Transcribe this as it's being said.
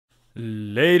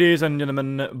Ladies and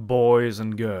gentlemen, boys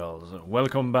and girls,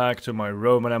 welcome back to my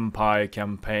Roman Empire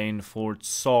campaign for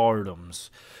Tsardoms.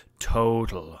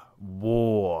 Total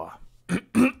War.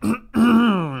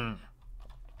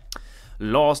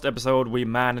 Last episode we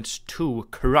managed to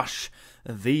crush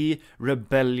the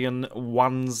rebellion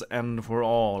once and for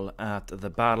all at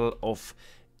the Battle of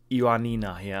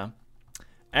Ioannina here.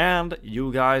 And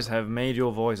you guys have made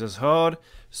your voices heard,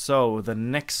 so the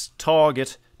next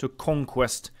target to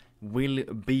conquest will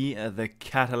be the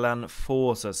Catalan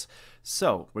forces.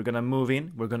 So we're gonna move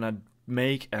in, we're gonna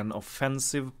make an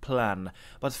offensive plan.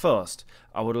 But first,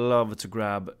 I would love to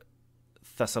grab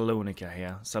Thessalonica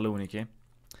here, Saloniki.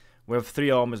 We have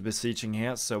 3 armies besieging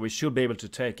here, so we should be able to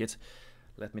take it.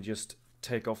 Let me just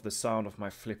take off the sound of my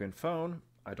flipping phone.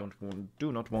 I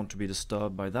do not want to be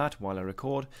disturbed by that while I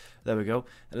record. There we go.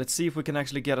 Let's see if we can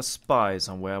actually get a spy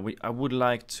somewhere. I would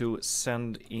like to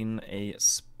send in a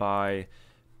spy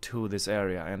to this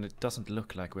area, and it doesn't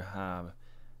look like we have a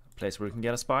place where we can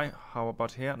get a spy. How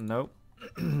about here? No.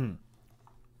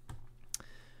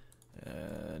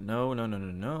 No.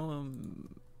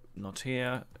 Not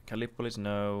here. Callipolis,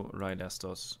 no.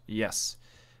 Rhydestos, yes.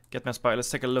 Get me a spy. Let's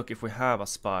take a look if we have a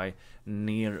spy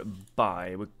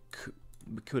nearby. We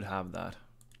could have that.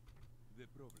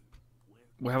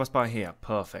 We have a spy here.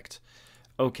 Perfect.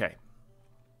 Okay.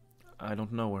 I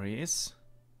don't know where he is,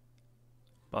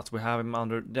 but we have him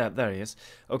under... there he is.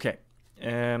 Okay.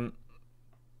 They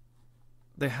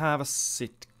have a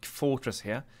fortress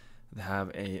here. They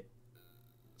have a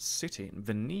city in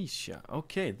Venetia.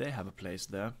 Okay, they have a place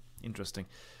there. Interesting.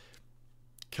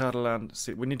 Catalan...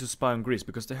 We need to spy on Greece,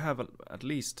 because they have at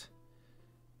least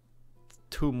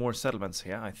 2 more settlements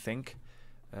here, I think.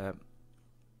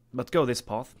 But go this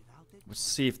path. We'll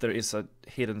see if there is a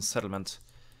hidden settlement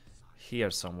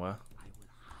here somewhere.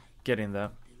 Get in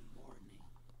there.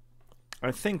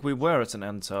 I think we were at an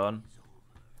end turn,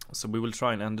 so we will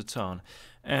try and end the turn.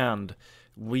 And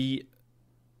we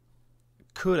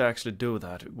could actually do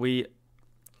that.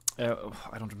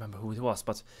 I don't remember who it was,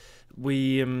 but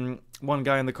one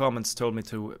guy in the comments told me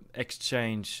to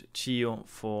exchange Chio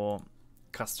for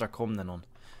Castra Comnenon,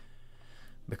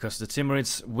 because the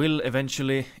Timurids will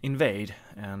eventually invade,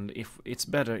 and if it's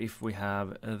better if we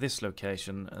have this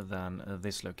location than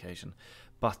this location.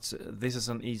 But this is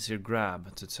an easier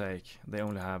grab to take. They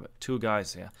only have 2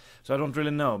 guys here, so I don't really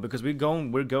know, because we're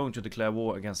going to declare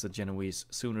war against the Genoese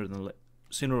sooner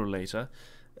or later,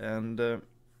 and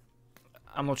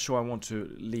I'm not sure I want to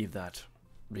leave that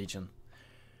region.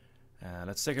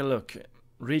 Let's take a look.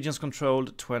 Regions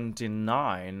controlled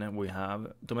 29. We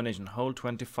have domination, hold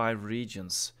 25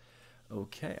 regions.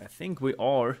 Okay, I think we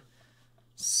are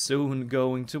soon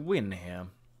going to win here.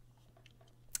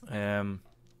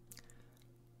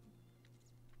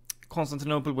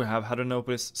 Constantinople, we have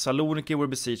Hadrianopolis. Saloniki, we're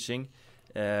besieging.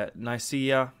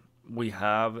 Nicaea, we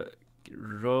have.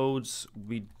 Rhodes,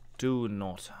 we do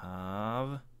not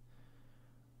have.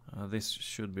 This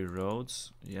should be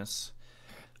Rhodes, yes.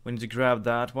 We need to grab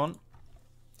that one.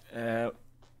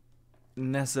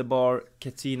 Nesebar,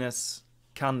 Ketines,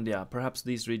 Candia. Perhaps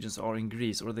these regions are in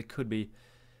Greece, or they could be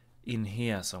in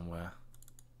here somewhere.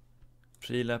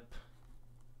 Prilep.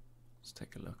 Let's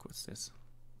take a look. What's this?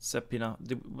 Sepina.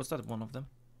 Was that one of them?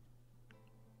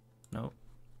 No.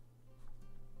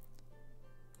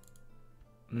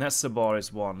 Nesebar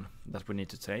is one that we need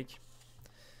to take.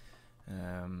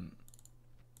 How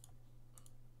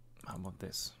about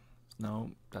this?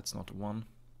 No, that's not one.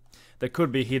 There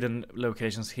could be hidden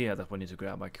locations here that we need to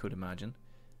grab, I could imagine.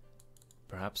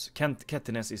 Perhaps.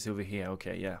 Ketines is over here.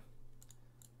 Okay, yeah.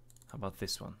 How about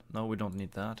this one? No, we don't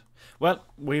need that. Well,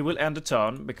 we will end the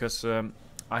turn, because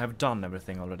I have done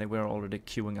everything already. We're already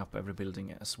queuing up every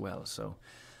building as well. So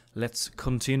let's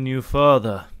continue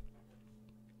further.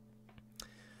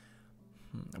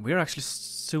 We're actually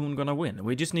soon gonna win.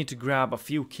 We just need to grab a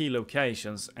few key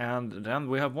locations, and then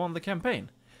we have won the campaign.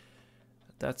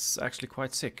 That's actually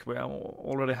quite sick. We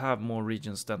already have more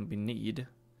regions than we need.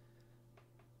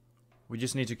 We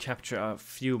just need to capture a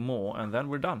few more, and then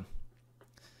we're done.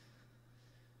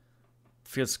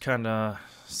 Feels kinda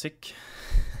sick.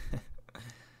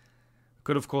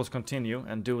 Could of course continue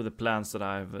and do the plans that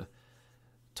I've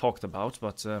talked about,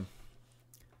 but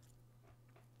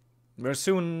we have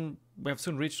soon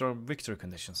reached our victory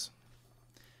conditions.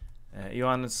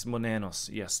 Ioannis Monenos,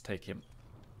 yes, take him.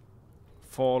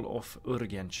 Fall of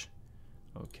Urgench.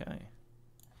 Okay.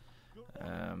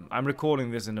 I'm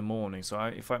recording this in the morning, so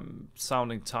if I'm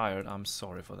sounding tired, I'm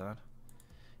sorry for that.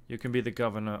 You can be the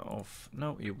governor of...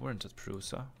 No, you weren't at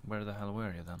Prusa. Where the hell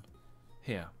were you then?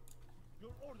 Here.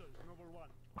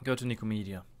 Go to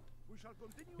Nicomedia.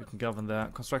 You can govern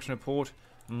that. Construction report.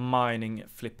 Mining,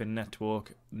 flipping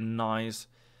network. Nice.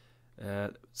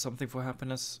 Something for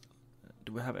happiness.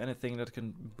 Do we have anything that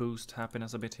can boost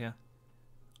happiness a bit here?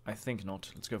 I think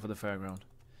not. Let's go for the fairground.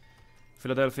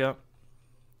 Philadelphia.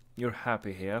 You're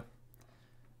happy here.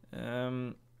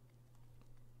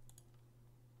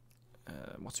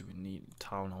 What do we need?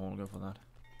 Town hall, go for that.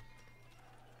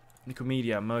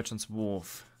 Nicomedia, Merchant's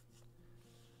Wharf.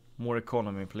 More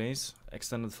economy, please.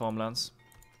 Extended farmlands.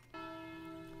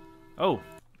 Oh,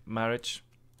 marriage.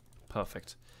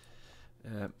 Perfect.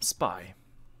 Spy.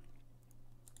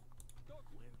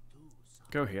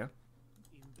 Go here.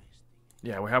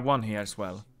 Yeah, we have one here as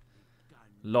well.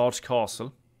 Large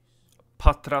castle.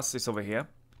 Patras is over here.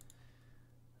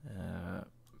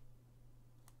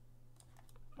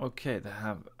 Okay, they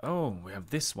have... Oh, we have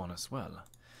this one as well.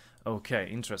 Okay,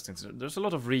 interesting. So there's a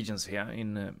lot of regions here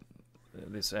in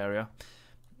this area.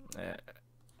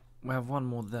 We have one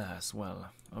more there as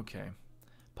well. Okay.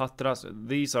 Patras,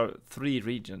 these are 3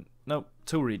 regions. No,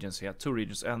 2 regions here. 2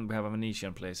 regions, and we have a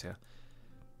Venetian place here.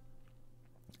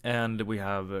 And we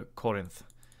have Corinth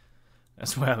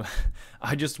as well.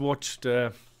 I just watched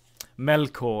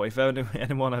Melkor. If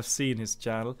anyone has seen his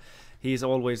channel, he's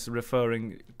always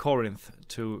referring Corinth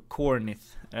to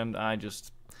Cornith, and I'm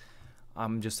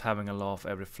just having a laugh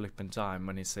every flippin' time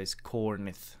when he says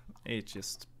Cornith. It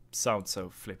just sounds so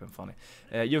flippin' funny.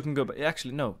 You can go, but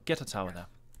actually no, get a tower there.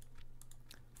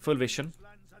 Full vision.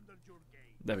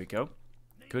 There we go.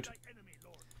 Good.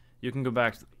 You can go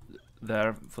back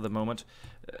there for the moment.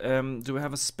 Do we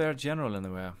have a spare general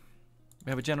anywhere? We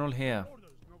have a general here.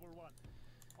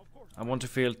 I want to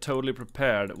feel totally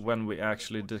prepared when we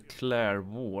actually declare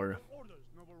war.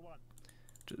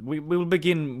 We will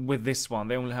begin with this one.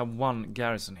 They only have 1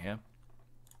 garrison here.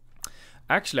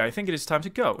 Actually, I think it is time to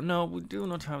go. No, we do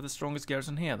not have the strongest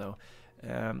garrison here, though.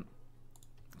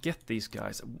 Get these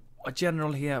guys. A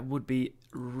general here would be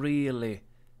really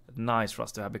nice for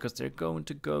us to have, because they're going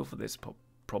to go for this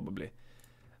probably.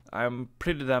 I'm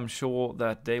pretty damn sure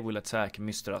that they will attack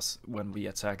Mistras when we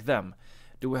attack them.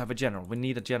 Do we have a general? We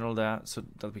need a general there so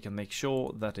that we can make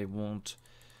sure that they won't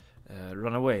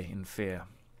run away in fear.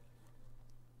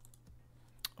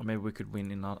 Or maybe we could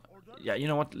win in our... Yeah, you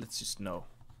know what? Let's just no.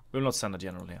 We'll not send a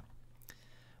general here.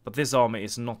 But this army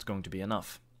is not going to be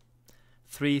enough.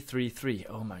 333.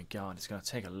 Oh my god, it's going to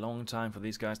take a long time for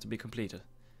these guys to be completed.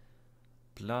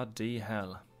 Bloody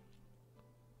hell.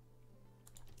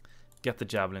 Get the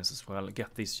javelins as well.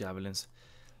 Get these javelins.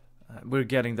 We're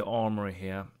getting the armory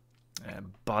here.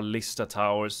 Ballista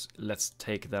towers. Let's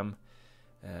take them.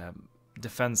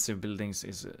 Defensive buildings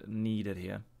is needed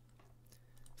here.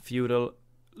 Feudal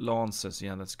lances.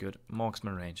 Yeah, that's good.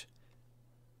 Marksman range.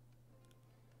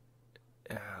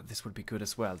 This would be good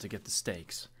as well to get the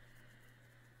stakes.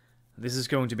 This is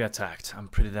going to be attacked. I'm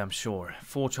pretty damn sure.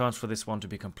 4 turns for this one to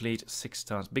be complete. 6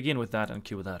 turns. Begin with that and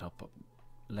queue that up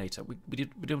later. We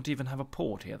don't even have a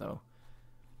port here, though.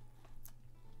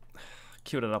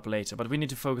 Queue that up later. But we need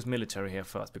to focus military here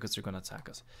first, because they're going to attack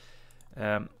us.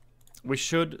 We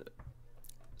should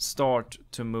start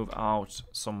to move out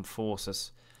some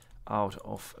forces out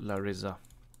of Larissa.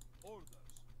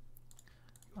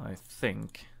 I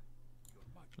think.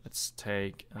 Let's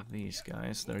take these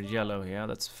guys. They're yellow here.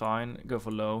 That's fine. Go for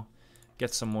low.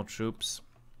 Get some more troops.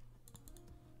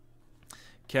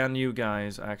 Can you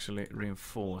guys actually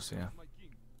reinforce here?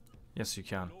 Yes, you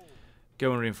can.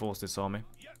 Go and reinforce this army.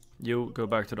 You go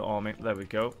back to the army. There we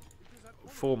go.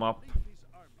 Form up.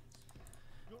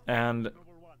 And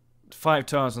 5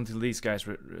 turns until these guys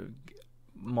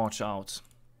march out.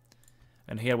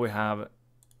 And here we have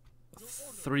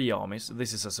 3 armies.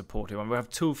 This is a supportive one. We have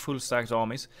 2 full stacked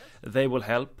armies. They will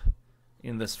help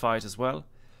in this fight as well.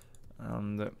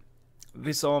 And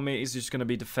this army is just going to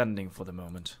be defending for the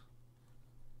moment.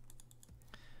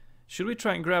 Should we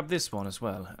try and grab this one as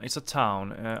well? It's a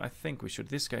town. I think we should.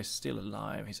 This guy's still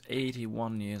alive. He's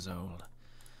 81 years old.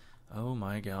 Oh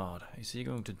my god. Is he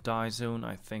going to die soon?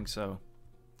 I think so.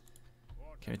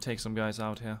 Can we take some guys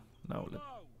out here? No.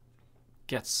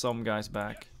 Get some guys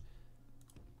back.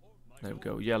 There we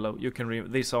go. Yellow. You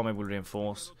can this army will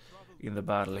reinforce in the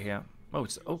battle here. Oh,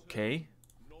 it's okay.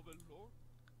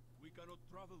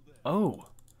 Oh,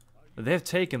 they've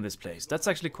taken this place. That's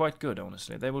actually quite good,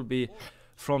 honestly. They will be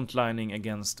frontlining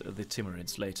against the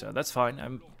Timurids later. That's fine.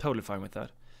 I'm totally fine with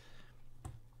that.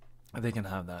 They can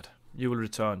have that. You will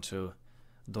return to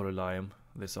Dorylaeum,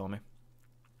 this army.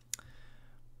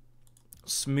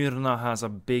 Smyrna has a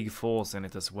big force in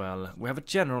it as well. We have a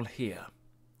general here.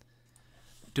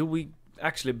 Do we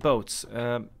actually boats?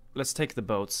 Let's take the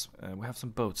boats. We have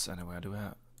some boats anywhere. Do we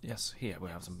have? Yes, here we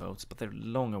have some boats, but they're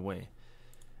long away.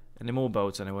 Any more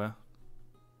boats anywhere?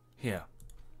 Here.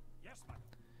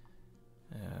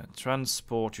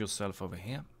 Transport yourself over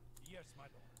here.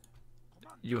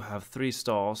 You have 3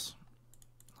 stars.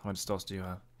 How many stars do you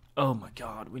have? Oh my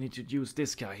god, we need to use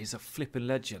this guy. He's a flippin'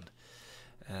 legend.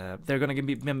 They're gonna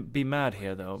be mad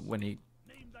here though when he...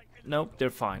 Nope, they're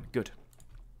fine. Good.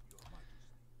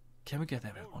 Can we get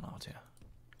everyone out here?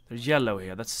 They're yellow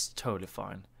here. That's totally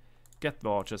fine. Get the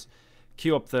archers.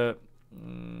 Queue up the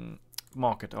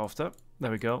market after.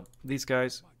 There we go. These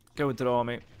guys go into the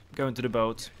army, go into the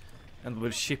boat, and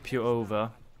we'll ship you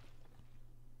over.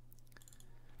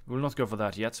 We will not go for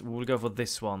that yet. We will go for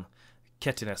this one.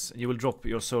 Ketines. You will drop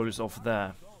your soldiers off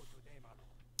there.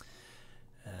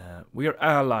 We are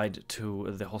allied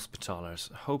to the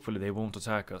Hospitallers. Hopefully they won't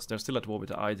attack us. They're still at war with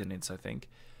the Idanids, I think.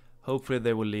 Hopefully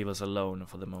they will leave us alone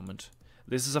for the moment.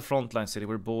 This is a frontline city.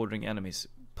 We're bordering enemies.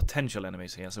 Potential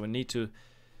enemies here. So we need to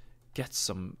get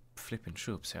some flipping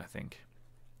troops here, I think.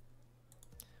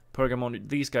 Pergamon.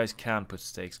 These guys can put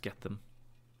stakes. Get them.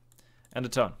 And a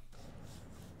turn.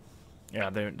 Yeah,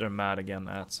 they're mad again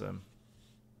at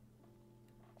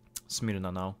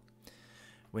Smyrna now.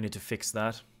 We need to fix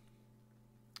that.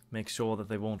 Make sure that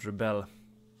they won't rebel.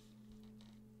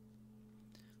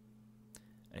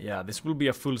 Yeah, this will be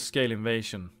a full-scale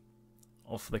invasion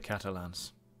of the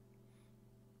Catalans.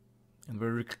 And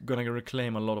we're gonna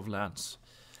reclaim a lot of lands.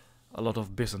 A lot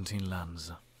of Byzantine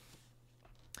lands.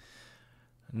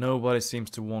 Nobody seems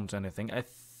to want anything. I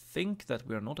think that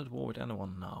we are not at war with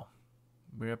anyone now.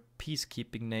 We're a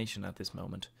peacekeeping nation at this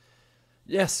moment.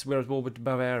 Yes, we're at war with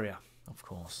Bavaria. Of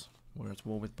course, we're at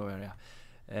war with Bavaria.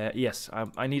 Yes,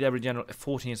 I need every general.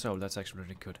 14 years old, that's actually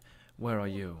really good. Where are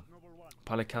you?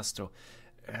 Palecastro.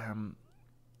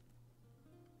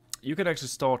 You can actually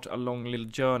start a long little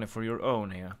journey for your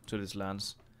own here to these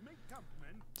lands.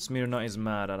 Smyrna is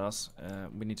mad at us.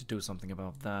 We need to do something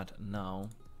about that now.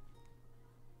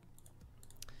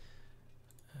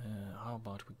 How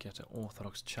about we get an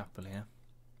Orthodox chapel here?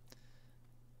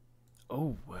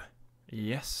 Oh,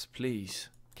 yes, please.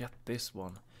 Get this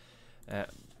one.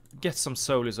 Get some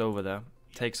solis over there.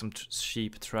 Take some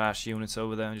cheap trash units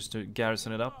over there just to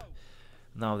garrison it up.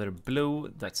 Now they're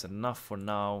blue. That's enough for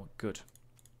now. Good.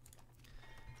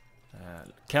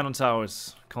 Cannon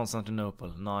towers.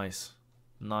 Constantinople. Nice.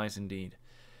 Nice indeed.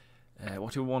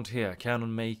 What do we want here?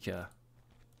 Cannon maker.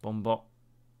 Bomba.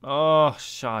 Oh,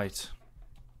 shite.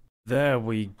 There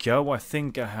we go. I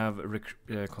think I have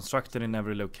constructed in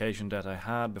every location that I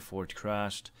had before it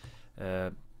crashed.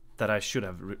 That I should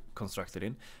have constructed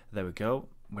in. There we go.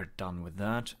 We're done with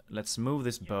that. Let's move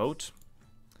this boat.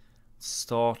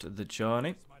 Start the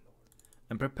journey.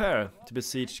 And prepare to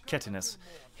besiege Ketines.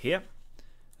 Here.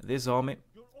 This army.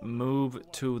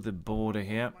 Move to the border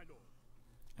here.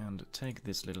 And take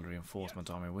this little reinforcement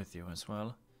army with you as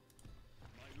well.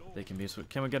 They can be useful.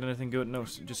 Can we get anything good? No,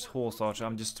 just horse archer.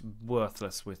 I'm just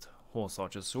worthless with horse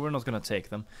archers, so we're not going to take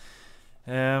them.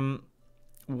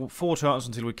 4 turns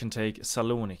until we can take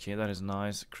Saloniki. That is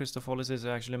nice. Christopholis is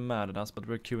actually mad at us, but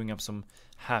we're queuing up some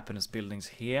happiness buildings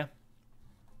here.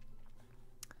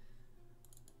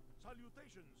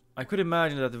 I could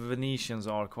imagine that the Venetians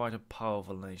are quite a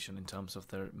powerful nation in terms of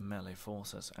their melee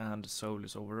forces and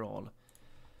soldiers overall.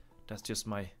 That's just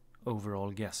my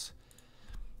overall guess.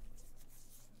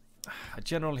 A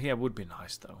general here would be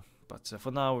nice though, but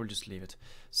for now we'll just leave it.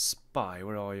 Spy,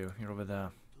 where are you? You're over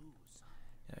there.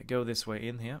 Go this way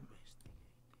in here.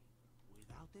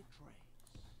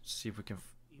 See if we can...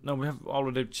 No, we have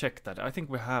already checked that. I think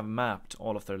we have mapped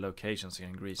all of their locations here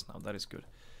in Greece now. That is good.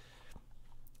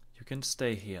 You can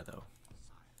stay here though.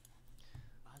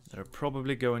 They're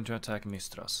probably going to attack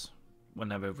Mistras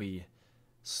whenever we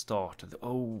start.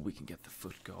 Oh, we can get the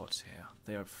foot guards here.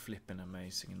 They are flipping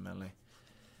amazing in melee.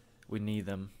 We need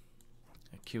them.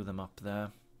 Queue them up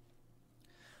there.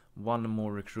 1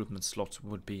 more recruitment slot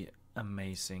would be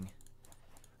amazing.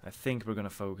 I think we're gonna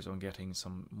focus on getting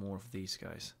some more of these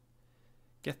guys.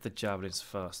 Get the javelins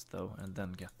first though, and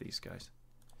then get these guys.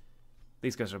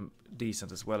 These guys are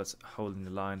decent as well as holding the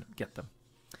line. Get them.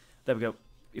 There we go.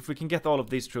 If we can get all of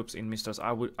these troops in Mistras,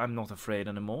 I'm not afraid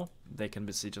anymore. They can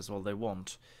besiege us all they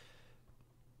want.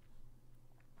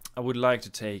 I would like to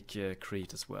take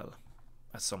Crete as well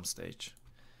at some stage.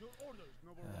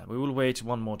 We will wait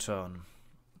 1 more turn.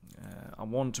 I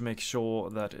want to make sure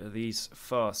that these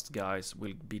first guys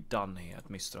will be done here at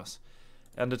Mistras.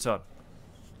 End the turn.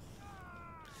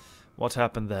 What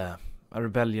happened there? A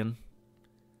rebellion?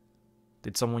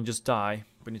 Did someone just die?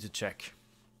 We need to check.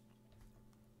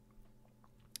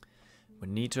 We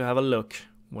need to have a look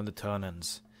when the turn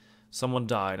ends. Someone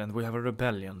died and we have a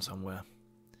rebellion somewhere.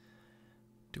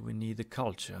 Do we need the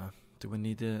culture? Do we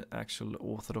need the actual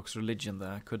Orthodox religion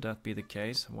there? Could that be the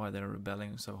case? Why they're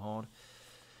rebelling so hard?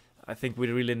 I think we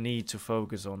really need to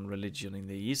focus on religion in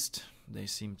the East. They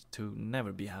seem to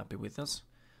never be happy with us.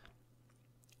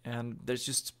 And there's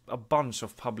just a bunch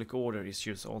of public order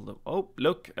issues. Oh,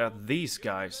 look at these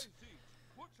guys.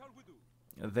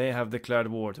 They have declared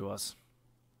war to us.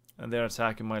 And they're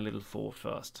attacking my little fort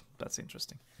first. That's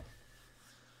interesting.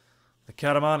 The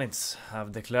Karamanids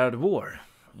have declared war.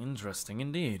 Interesting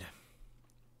indeed.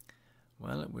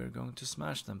 Well, we're going to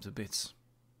smash them to bits.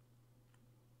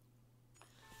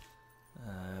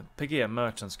 Pegea,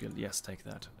 Merchants Guild. Yes, take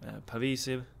that.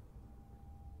 Pervasive.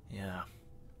 Yeah.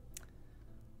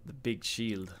 The big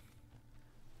shield.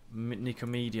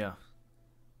 Nicomedia.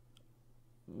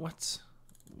 What?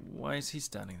 Why is he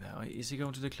standing there? Is he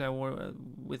going to declare war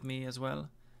with me as well?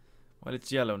 Well,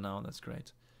 it's yellow now. That's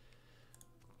great.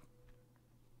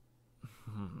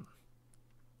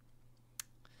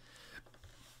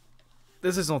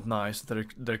 This is not nice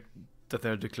that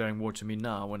they're declaring war to me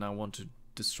now when I want to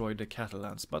destroy the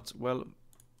Catalans, but well,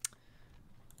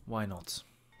 why not?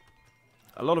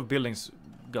 A lot of buildings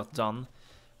got done.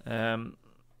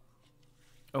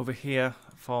 Over here,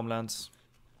 farmlands,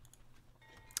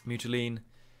 Mytilene,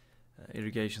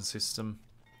 irrigation system,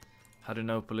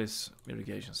 Hadrianopolis,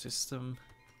 irrigation system,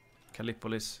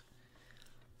 Callipolis.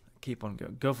 Keep on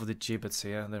going. Go for the gibbets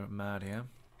here. They're mad here.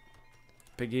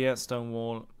 Pegea, stone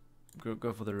wall.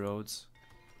 Go for the roads.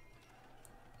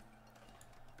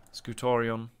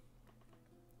 Scutorion.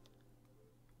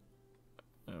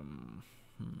 They're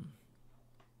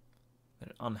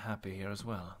unhappy here as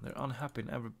well. They're unhappy in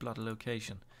every bloody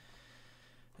location.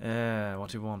 What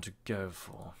do you want to go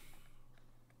for?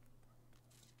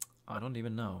 I don't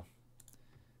even know.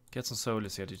 Get some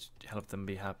soldiers here to help them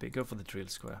be happy. Go for the drill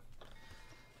square.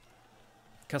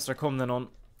 Castra Komnenon.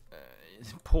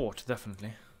 Port,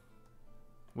 definitely.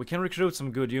 We can recruit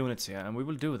some good units here, and we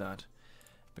will do that.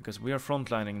 Because we are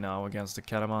frontlining now against the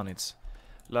Karamanids.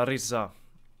 Larissa.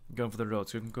 Going for the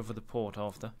roads. We can go for the port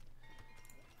after.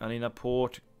 And in a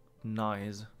port,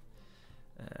 nice.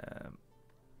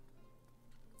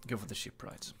 Go for the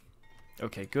shipwrights.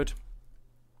 Okay, good.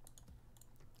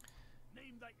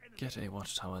 Get a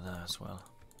watchtower there as well.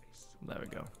 There we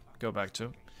go. Go back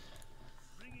to.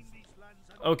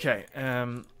 Okay,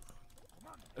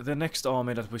 the next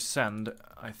army that we send,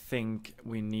 I think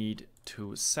we need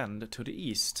to send to the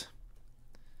east.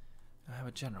 I have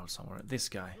a general somewhere. This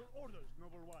guy.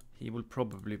 He will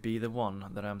probably be the one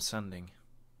that I'm sending.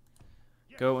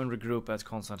 Go and regroup at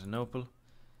Constantinople.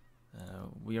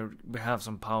 We have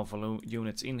some powerful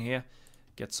units in here.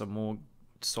 Get some more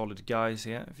solid guys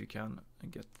here if you can,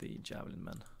 and get the javelin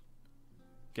men.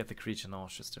 Get the Cretan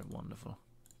archers, they're wonderful.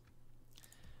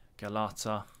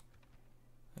 Galata.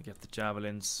 Get the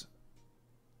javelins.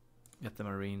 Get the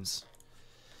marines.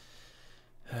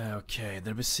 Okay,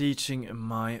 they're besieging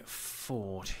my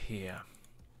fort here.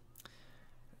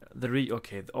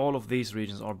 Okay, all of these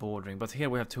regions are bordering, but here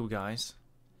we have two guys.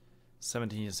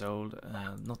 17 years old,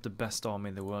 not the best army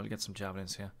in the world. Get some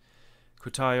javelins here.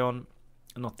 Kutaion,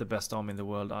 not the best army in the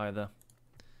world either.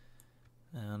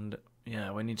 And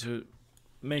yeah, we need to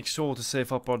make sure to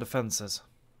save up our defenses.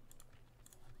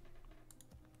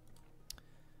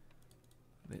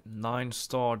 The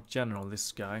 9-star general,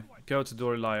 this guy. Go to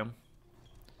Dorilaeum.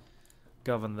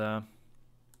 Govern there.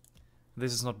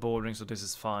 This is not bordering, so this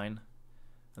is fine.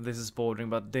 And this is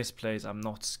bordering, but this place I'm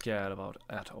not scared about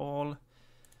at all.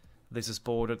 This is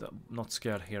bordered, I'm not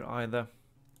scared here either.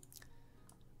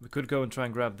 We could go and try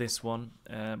and grab this one,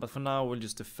 but for now we'll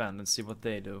just defend and see what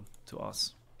they do to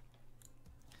us.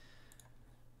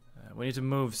 We need to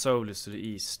move soldiers to the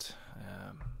east.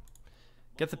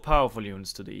 Get the powerful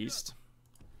units to the east.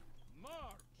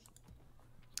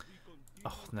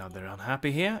 Oh, now they're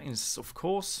unhappy here, of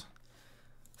course.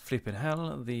 Flippin'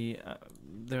 hell,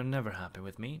 they're never happy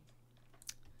with me.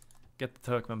 Get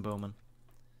the Turkmen bowmen.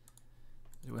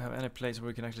 Do we have any place where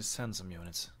we can actually send some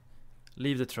units?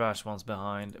 Leave the trash ones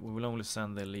behind. We will only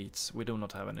send the elites. We do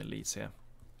not have any elites here.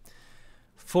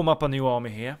 Form up a new army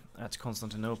here at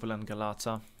Constantinople and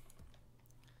Galata.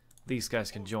 These guys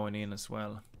can join in as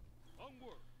well.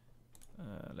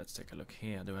 Let's take a look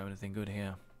here. Do we have anything good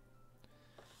here?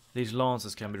 These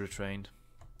lancers can be retrained.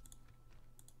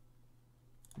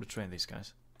 Retrain these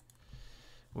guys.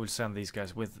 We'll send these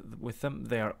guys with them.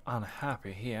 They are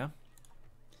unhappy here.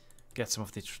 Get some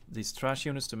of these trash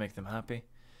units to make them happy.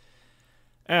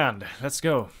 And let's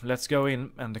go. Let's go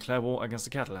in and declare war against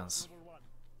the Catalans.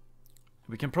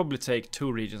 We can probably take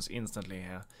 2 regions instantly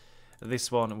here. This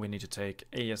one we need to take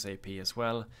ASAP as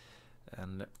well.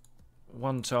 And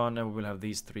 1 turn and we will have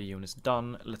these 3 units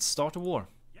done. Let's start a war.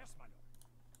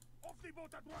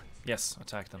 Yes,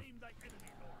 attack them.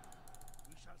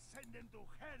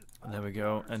 There we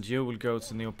go. And you will go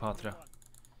to Neopatra.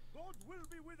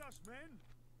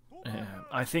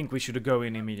 I think we should go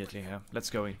in immediately here. Let's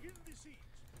go in.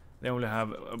 They only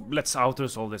have... let's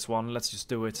auto-resolve this one. Let's just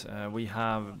do it. We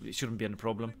have... it shouldn't be any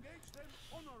problem.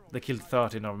 They killed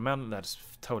 13 of our men. That's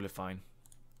totally fine.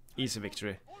 Easy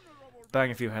victory.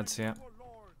 Bang a few heads here.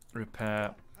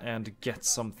 Repair. And get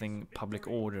something public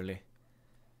orderly.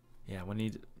 Yeah, we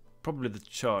need probably the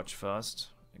church first.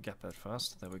 Get that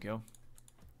first. There we go.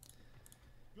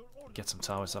 Get some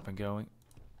towers up and going.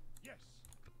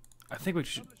 I think we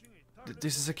should...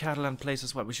 this is a Catalan place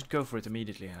as well. We should go for it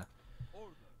immediately here.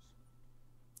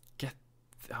 Get...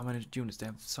 how many units? They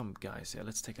have some guys here.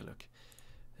 Let's take a look.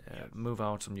 Move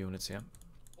out some units here.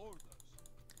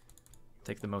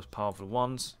 Take the most powerful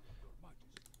ones.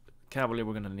 Cavalry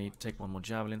we're gonna need. Take one more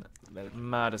javelin. They're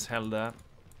mad as hell there.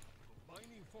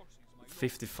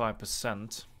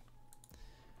 55%.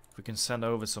 If we can send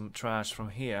over some trash from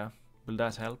here, will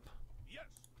that help?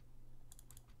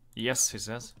 Yes, he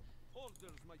says.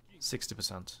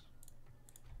 60%.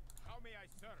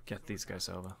 Get these guys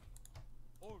over.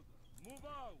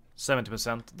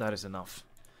 70%, that is enough.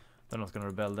 They're not gonna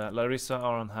rebel there. Larissa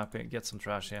are unhappy. Get some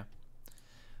trash here.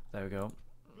 There we go.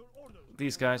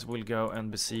 These guys will go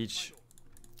and besiege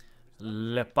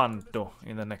Lepanto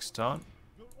in the next turn.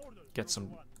 Get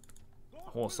some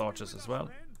horse archers as well.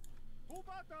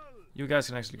 You guys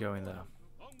can actually go in there.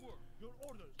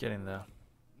 Get in there.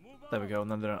 There we go.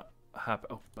 And then they're happy.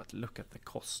 Oh, but look at the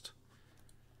cost.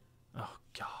 Oh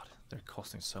god, they're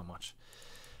costing so much.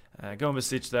 Go and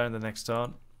besiege there in the next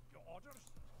turn.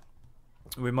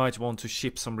 We might want to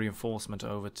ship some reinforcement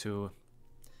over to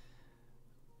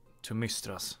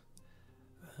Mystras.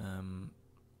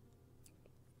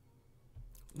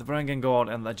 The Varangian Guard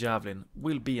and the Javelin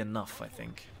will be enough, I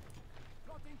think.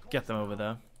 Get them over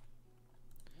there.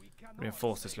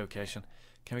 Reinforce this location.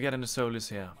 Can we get any soldiers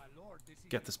here?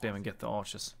 Get the spearmen, get the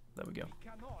archers. There we go.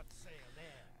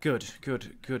 Good,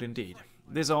 good, good indeed.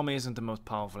 This army isn't the most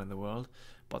powerful in the world,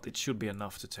 but it should be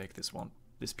enough to take this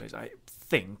place. I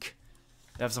think.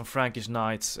 They have some Frankish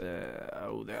knights.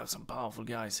 Oh, they have some powerful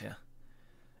guys here.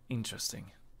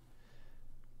 Interesting.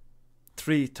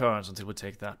 3 turns until we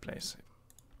take that place.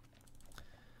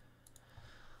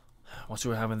 What do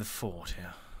we have in the fort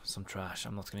here? Some trash.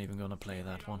 I'm not even gonna play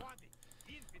that one.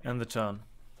 End the turn.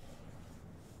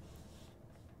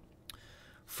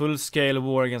 Full-scale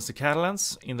war against the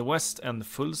Catalans in the west and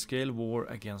full-scale war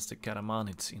against the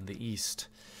Karamanids in the east.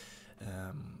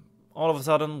 All of a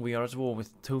sudden we are at war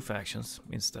with 2 factions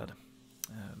instead.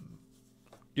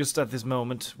 Just at this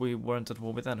moment we weren't at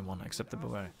war with anyone except the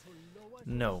Bavaria.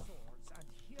 No,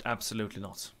 absolutely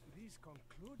not.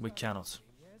 We cannot.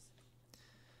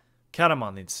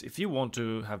 Karamanids, if you want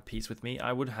to have peace with me,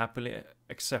 I would happily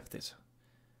accept it.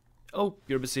 Oh,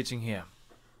 you're besieging here.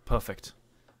 Perfect.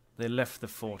 They left the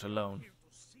fort alone.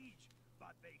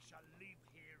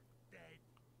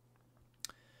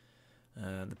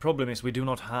 The problem is we do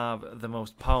not have the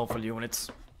most powerful units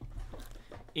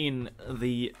in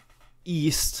the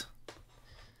east.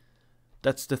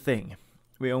 That's the thing.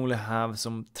 We only have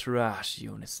some trash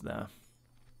units there.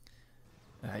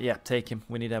 Yeah, take him.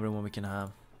 We need everyone we can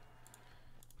have.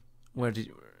 Where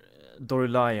did...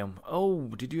 Dorylium. Oh,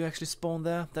 did you actually spawn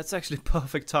there? That's actually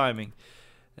perfect timing.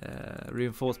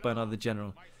 Reinforced by another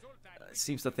general. It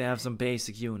seems that they have some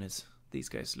basic units. These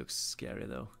guys look scary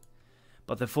though.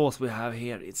 But the force we have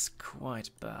here, it's quite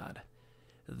bad.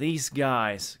 These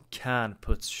guys can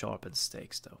put sharpened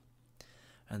stakes though.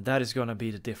 And that is gonna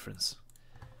be the difference.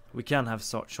 We can have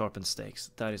sharpened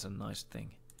stakes. That is a nice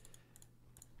thing.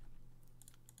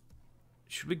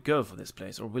 Should we go for this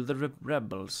place, or will the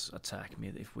rebels attack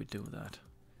me if we do that?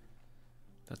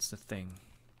 That's the thing.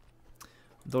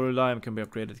 Dorylium can be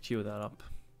upgraded, queue that up.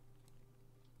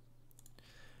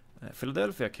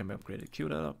 Philadelphia can be upgraded, queue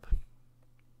that up.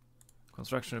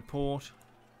 Construction report.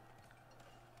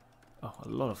 Oh, a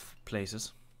lot of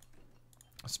places.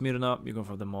 Smyrna, you're going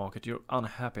for the market. You're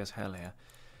unhappy as hell here.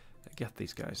 Get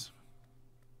these guys.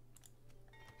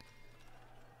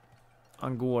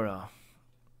 Angora.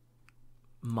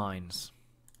 Mines.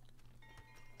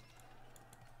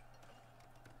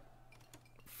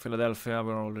 Philadelphia,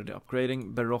 we're already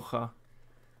upgrading. Beroja.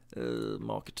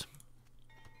 Market.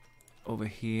 Over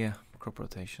here, crop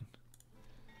rotation.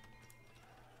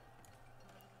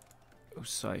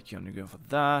 Psychion, you're going for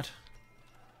that.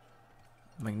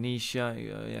 Magnesia,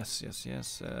 yes.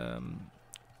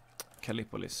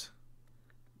 Callipolis.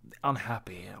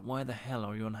 Unhappy. Why the hell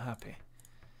are you unhappy?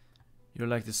 You're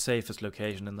like the safest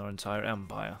location in our entire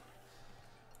empire.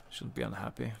 Shouldn't be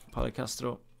unhappy.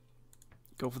 Palicastro.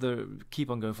 Go for the...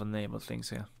 Keep on going for naval things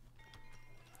here.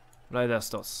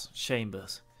 Raidestos.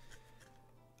 Chambers.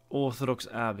 Orthodox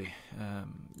Abbey.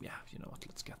 Yeah, you know what,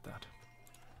 let's get that.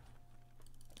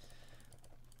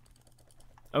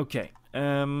 Okay.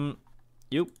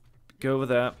 You go over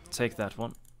there, take that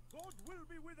one.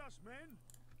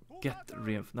 Get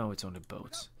the no, it's only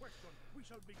boats.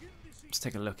 Let's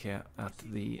take a look here at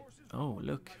the... Oh,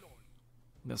 look.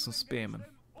 There's some spearmen.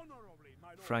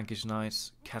 Frankish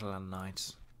knights, Catalan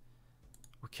knights.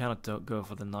 We cannot go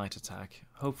for the knight attack.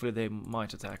 Hopefully they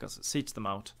might attack us. Siege them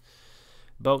out.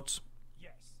 Boat.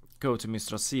 Go to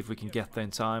Mistra, see if we can get there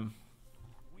in time.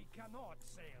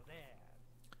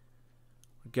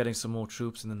 We're getting some more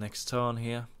troops in the next turn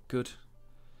here. Good.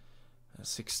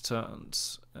 6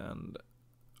 turns and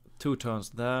 2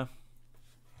 turns there.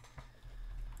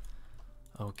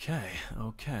 Okay,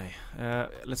 okay.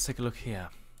 Let's take a look here.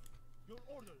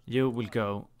 You will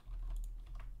go.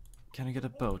 Can you get a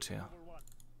boat here?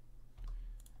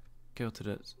 Go to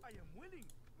the...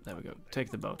 There we go. Take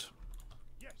the boat.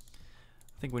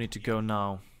 I think we need to go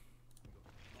now.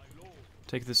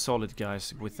 Take the solid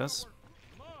guys with us.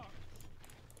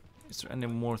 Is there any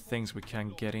more things we can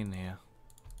get in here?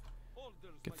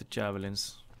 Get the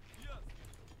javelins.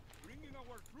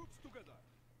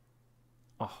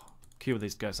 Oh, queue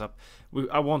these guys up.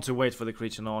 I want to wait for the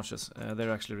Cretan archers.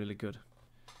 They're actually really good.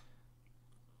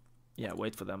 Yeah,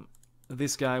 wait for them.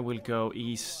 This guy will go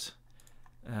east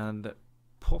and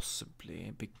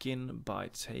possibly begin by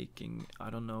taking, I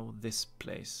don't know, this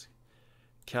place.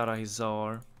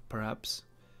 Karahizar, perhaps.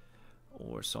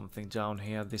 Or something down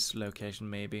here, this location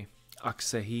maybe.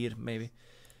 Aksehir, maybe.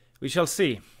 We shall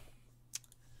see.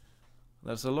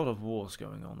 There's a lot of wars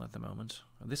going on at the moment.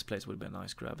 This place would be a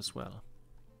nice grab as well.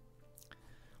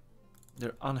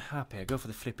 They're unhappy. I go for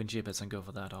the flipping gibbets and go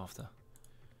for that after.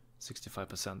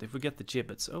 65%. If we get the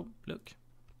gibbets... Oh, look.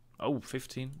 Oh,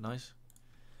 15. Nice.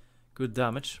 Good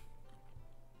damage.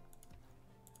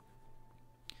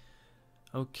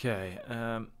 Okay.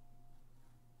 I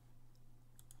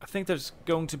think there's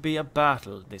going to be a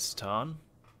battle this turn.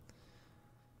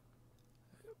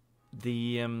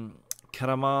 The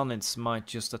Karamanids might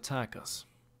just attack us.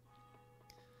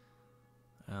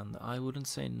 And I wouldn't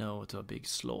say no to a big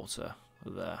slaughter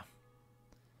there.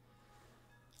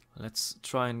 Let's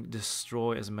try and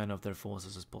destroy as many of their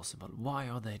forces as possible. Why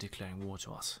are they declaring war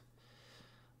to us?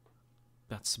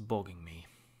 That's bogging me.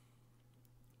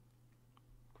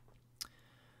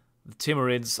 The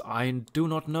Timurids, I do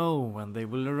not know when they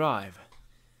will arrive.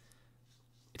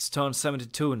 It's turn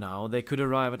 72 now. They could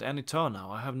arrive at any turn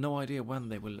now. I have no idea when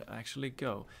they will actually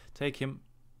go. Take him.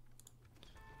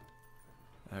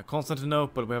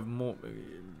 Constantinople, we have more...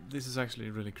 this is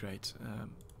actually really great.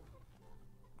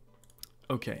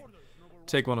 Okay.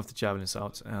 Take one of the javelins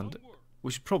out, and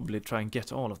we should probably try and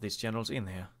get all of these generals in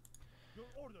here.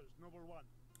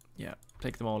 Yeah,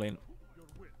 take them all in.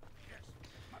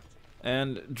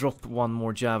 And drop one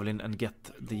more javelin and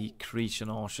get the Cretan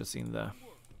archers in there.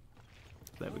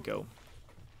 There we go.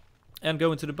 And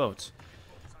go into the boat.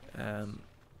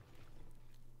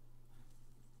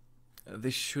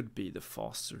 This should be the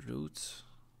faster route.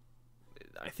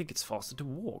 I think it's faster to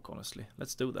walk, honestly.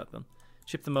 Let's do that then.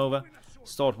 Ship them over.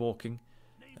 Start walking.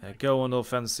 Go on the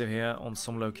offensive here on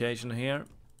some location here.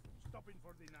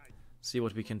 See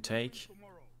what we can take.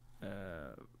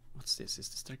 What's this? Is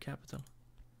this their capital?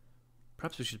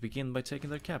 Perhaps we should begin by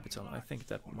taking their capital. I think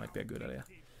that might be a good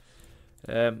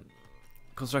idea.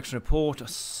 Construction report.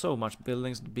 So much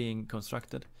buildings being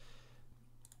constructed.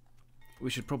 We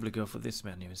should probably go for this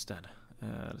menu instead.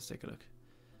 Let's take a look.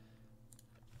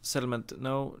 Settlement.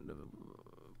 No.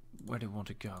 Where do we want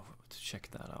to go to check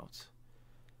that out?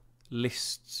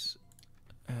 Lists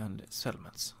and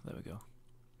settlements. There we go.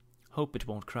 Hope it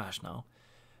won't crash now.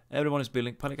 Everyone is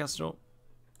building Palicastro.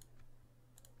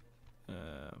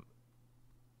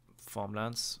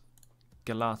 Farmlands.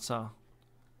 Galata.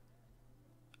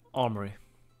 Armory.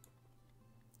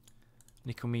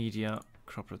 Nicomedia.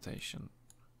 Crop rotation.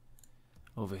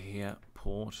 Over here.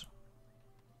 Port.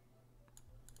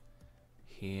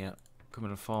 Here.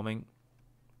 Communal farming.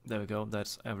 There we go.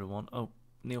 That's everyone. Oh,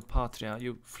 Neopatria,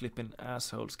 you flipping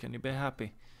assholes. Can you be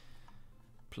happy?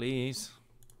 Please.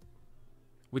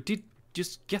 We did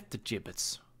just get the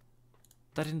gibbets.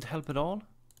 That didn't help at all?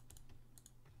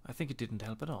 I think it didn't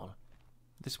help at all.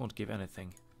 This won't give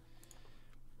anything.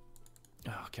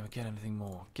 Oh, can we get anything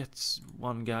more? Get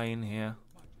one guy in here.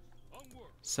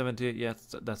 70, yeah,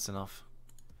 that's enough.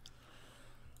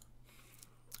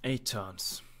 8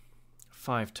 turns.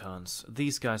 5 turns.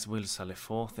 These guys will sally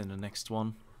forth in the next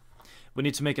one. We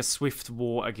need to make a swift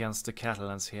war against the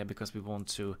Catalans here, because we want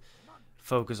to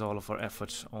focus all of our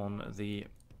effort on the...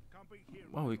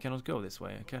 Oh, you cannot go this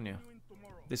way, can you?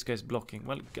 This guy's blocking.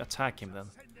 Well, attack him then.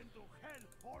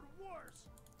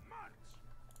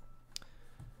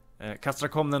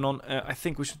 Castrakomnenon, I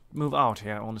think we should move out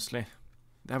here, honestly.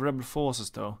 They have rebel forces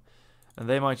though, and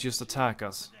they might just attack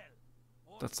us.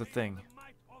 That's the thing.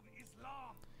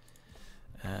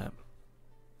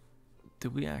 Do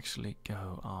we actually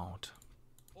go out?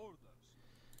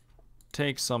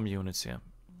 Take some units here.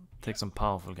 Take some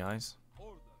powerful guys.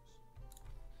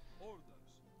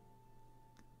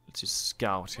 Let's just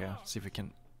scout here, see if we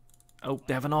can... Oh,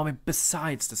 they have an army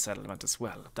besides the settlement as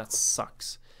well. That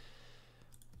sucks.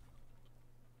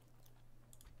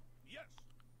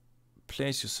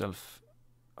 Place yourself...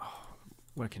 Oh,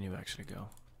 where can you actually go?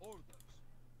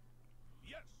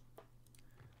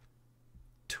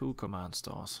 2 command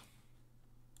stars.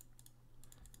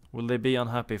 Will they be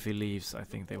unhappy if he leaves? I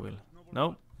think they will.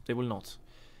 No, they will not.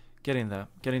 Get in there.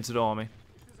 Get into the army.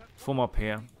 Form up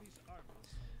here.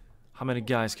 How many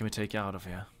guys can we take out of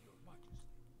here?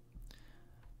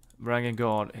 Rank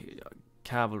guard.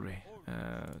 Cavalry.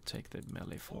 Take the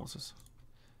melee forces.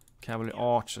 Cavalry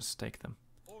archers, take them.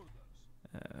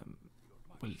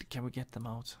 Well, can we get them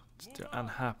out? They're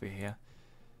unhappy here.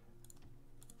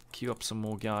 Queue up some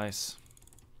more guys.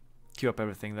 Queue up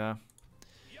everything there.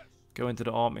 Go into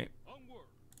the army. Oh,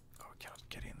 I cannot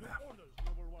get in there.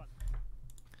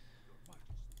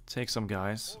 Take some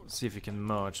guys. See if we can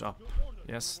merge up.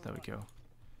 Yes, there we go.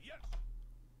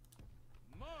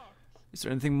 Is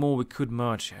there anything more we could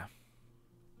merge here?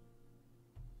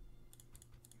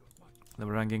 The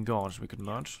Varangian Guards we could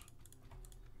merge.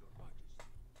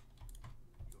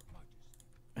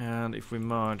 And if we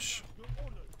merge...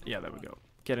 Yeah, there we go.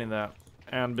 Get in there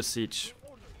and besiege.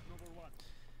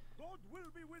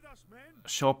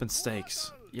 Sharpen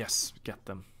stakes. Yes, get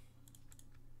them.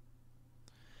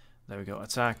 There we go.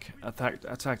 Attack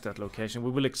that location.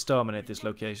 We will exterminate this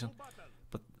location.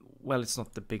 But, well, it's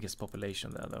not the biggest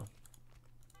population there, though.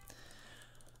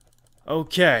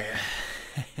 Okay.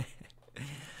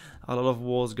 A lot of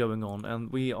wars going on,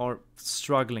 and we are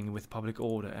struggling with public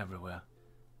order everywhere.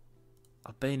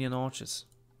 Albanian archers.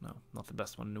 No, not the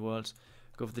best one in the world.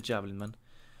 Go for the javelin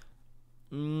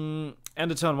men.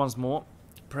 End the turn once more.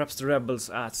 Perhaps the rebels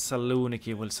at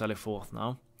Saloniki will sally forth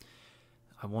now.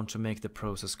 I want to make the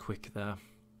process quick there.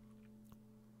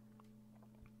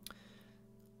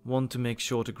 Want to make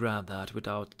sure to grab that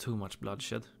without too much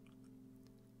bloodshed.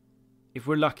 If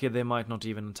we're lucky, they might not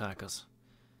even attack us.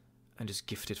 And just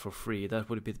gift it for free. That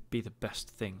would be the best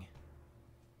thing.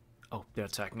 Oh, they're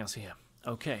attacking us here.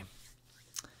 Okay.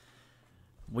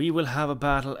 We will have a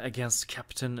battle against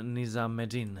Captain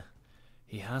Nizameddin.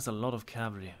 He has a lot of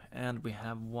cavalry, and we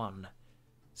have one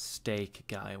stake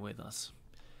guy with us.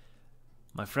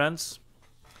 My friends,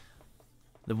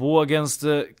 the war against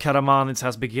the Karamanids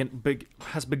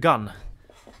has begun,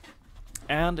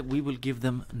 and we will give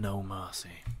them no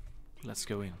mercy. Let's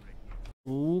go in.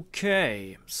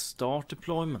 Okay, start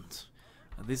deployment.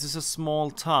 This is a small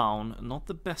town, not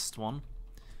the best one,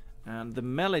 and the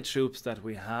melee troops that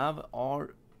we have are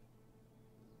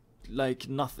like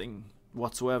nothing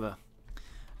whatsoever.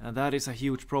 And that is a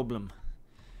huge problem.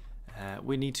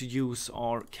 We need to use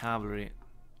our cavalry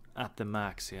at the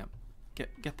max here.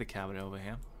 Get the cavalry over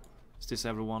here. Is this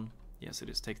everyone? Yes, it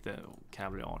is. Take the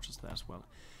cavalry archers there as well.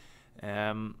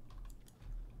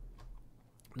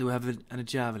 Do we have any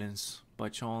javelins by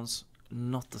chance?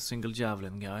 Not a single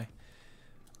javelin guy.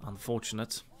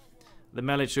 Unfortunate. The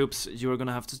melee troops, you're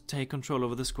gonna have to take control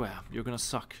over the square. You're gonna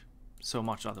suck so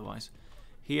much otherwise.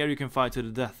 Here you can fight to the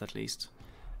death at least.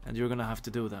 And you're gonna have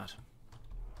to do that.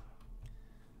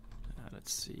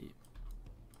 Let's see.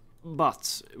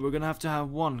 But we're gonna have to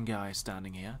have one guy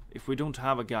standing here. If we don't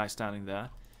have a guy standing there,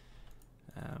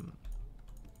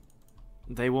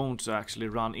 they won't actually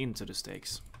run into the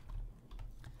stakes.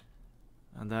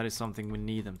 And that is something we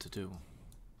need them to do.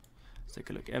 Let's take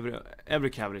a look. Every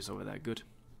cavalry is over there. Good.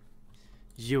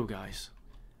 You guys,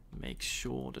 make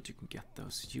sure that you can get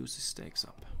those useless stakes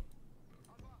up.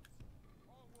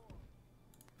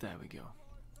 There we go.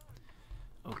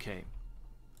 Okay.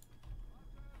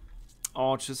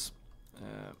 Archers.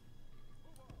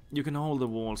 You can hold the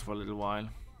walls for a little while.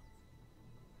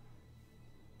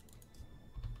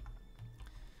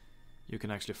 You can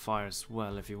actually fire as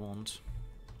well if you want.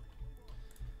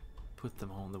 Put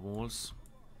them on the walls.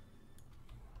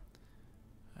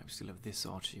 I still have this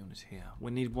archer unit here.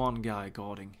 We need one guy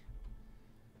guarding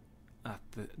at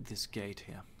this gate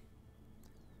here.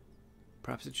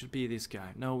 Perhaps it should be this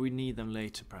guy. No, we need them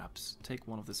later perhaps. Take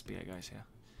one of the spear guys here.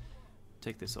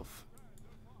 Take this off.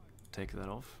 Take that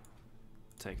off.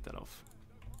 Take that off.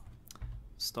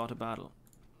 Start a battle.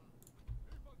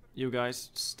 You guys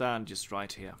stand just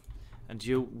right here. And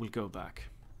you will go back.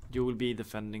 You will be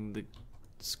defending the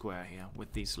square here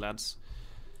with these lads.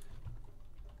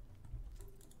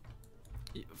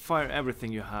 Fire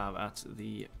everything you have at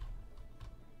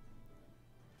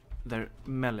their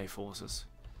melee forces.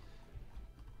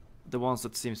 The ones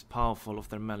that seems powerful of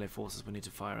their melee forces we need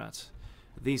to fire at.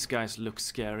 These guys look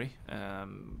scary.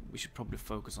 We should probably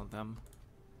focus on them.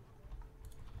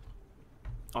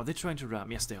 Are they trying to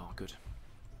ram? Yes, they are. Good.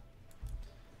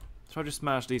 Try to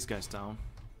smash these guys down.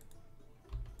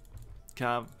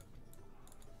 Cav.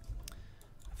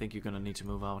 I think you're gonna need to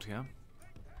move out here.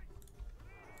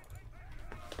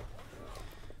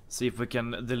 See if we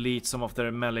can delete some of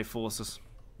their melee forces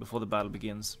before the battle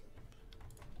begins.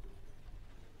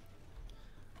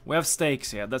 We have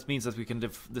stakes here. That means that we can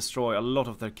destroy a lot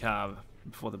of their cav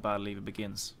before the battle even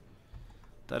begins.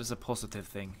 That is a positive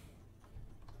thing.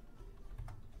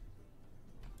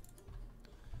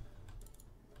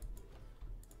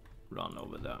 Run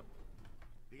over there.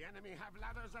 The enemy have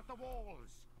ladders at the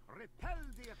walls. Repel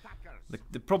the attackers.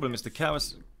 The problem is the cav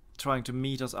is trying to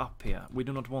meet us up here. We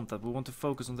do not want that. We want to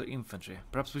focus on the infantry.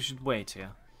 Perhaps we should wait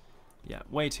here. Yeah,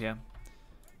 wait here.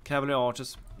 Cavalry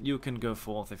archers, you can go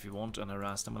forth if you want and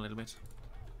harass them a little bit.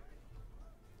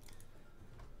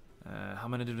 How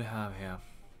many do they have here?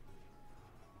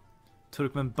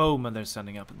 Turkmen bowmen they're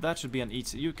sending up. That should be an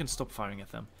easy. You can stop firing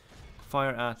at them.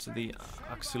 Fire at the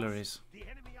auxiliaries. The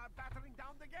enemy are battering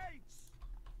down the gates.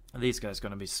 These guys are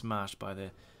gonna be smashed by the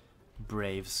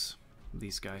braves.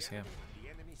 These guys here. The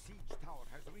enemy siege tower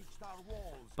has reached our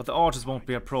walls. But the archers won't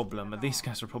be a problem. These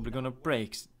guys are probably gonna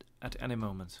break at any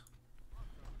moment.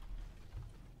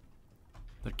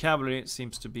 The cavalry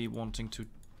seems to be wanting to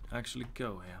actually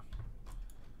go here.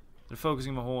 They're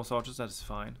focusing on horse archers, that is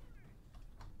fine.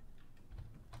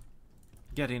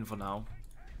 Get in for now.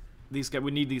 These guys, we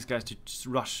need these guys to just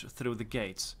rush through the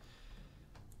gates.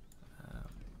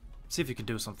 See if you can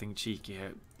do something cheeky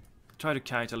here. Try to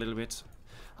kite a little bit.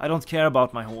 I don't care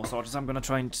about my horse archers. I'm gonna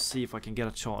try and see if I can get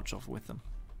a charge off with them.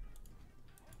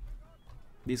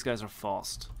 These guys are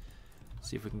fast.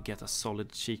 See if we can get a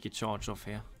solid cheeky charge off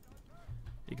here.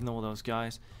 Ignore those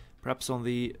guys. Perhaps on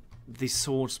the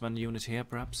swordsman unit here,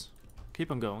 perhaps.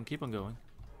 Keep on going, keep on going.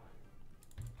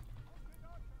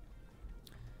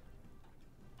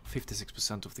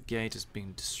 56% of the gate is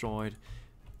being destroyed.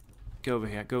 Go over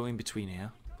here, go in between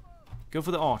here. Go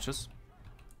for the archers.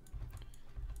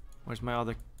 Where's my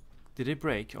other... Did they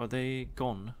break? Are they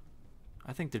gone?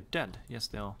 I think they're dead. Yes,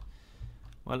 they are.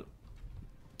 Well,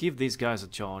 give these guys a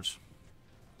charge.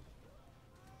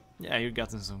 Yeah, you've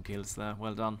gotten some kills there.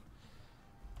 Well done.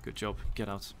 Good job. Get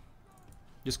out.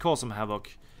 Just cause some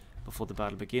havoc before the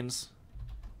battle begins.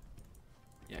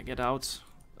 Yeah, get out.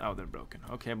 Oh, they're broken.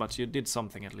 Okay, but you did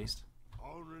something at least.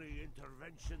 Only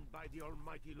intervention by the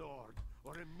Almighty Lord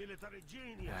or a military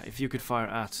genius. If you could fire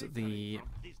at the...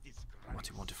 What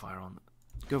do you want to fire on?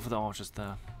 Go for the archers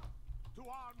there. To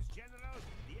arms, General.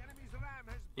 The enemy's ram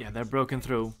has... Yeah, they're broken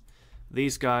through.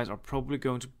 These guys are probably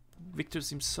going to... Victor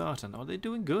seems certain. Are they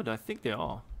doing good? I think they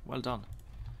are. Well done.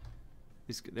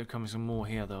 They're coming some more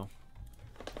here, though.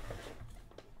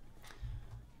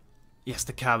 Yes,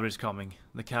 the cavalry's coming.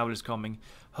 The cavalry's coming.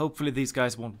 Hopefully these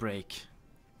guys won't break.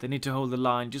 They need to hold the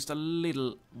line just a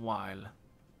little while.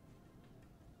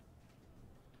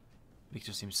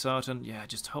 Victor seems certain. Yeah,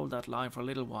 just hold that line for a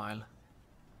little while.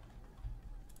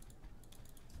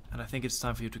 And I think it's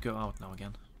time for you to go out now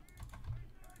again.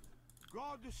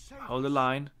 Hold the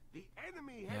line. The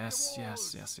enemy Yes,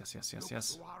 yes, yes, yes, yes, yes,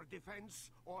 yes. to our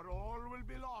defense, or all will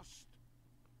be lost.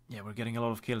 Yeah, we're getting a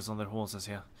lot of kills on their horses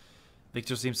here.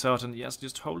 Victor seems certain. Yes,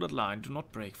 just hold that line. Do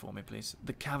not break for me, please.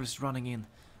 The cavalry's running in.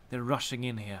 They're rushing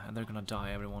in here, and they're gonna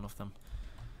die, every one of them.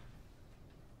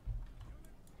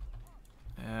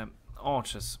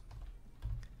 Archers.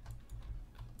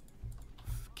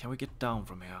 Can we get down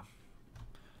from here?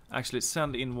 Actually,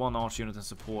 send in one arch unit and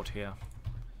support here.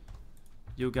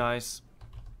 You guys,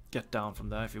 get down from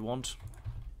there if you want.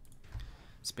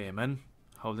 Spearmen,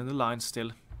 holding the line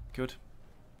still. Good.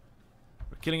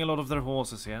 We're killing a lot of their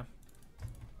horses here.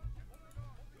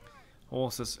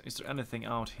 Horses, is there anything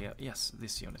out here? Yes,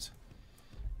 this unit.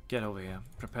 Get over here.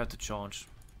 Prepare to charge.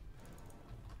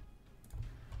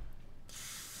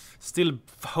 Still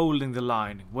holding the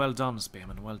line. Well done,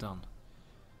 Spearmen, well done.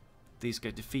 These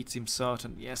guys, defeat seems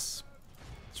certain. Yes.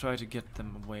 Try to get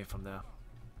them away from there.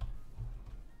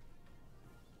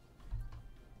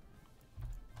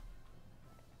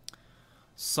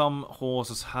 Some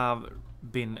horses have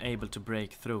been able to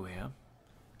break through here,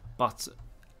 but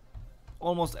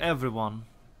almost everyone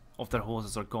of their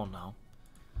horses are gone now.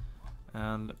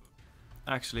 And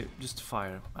actually, just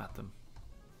fire at them.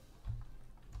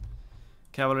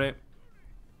 Cavalry.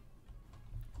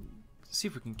 See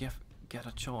if we can get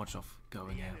a charge off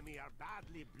going here.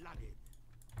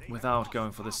 Without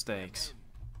going for the stakes.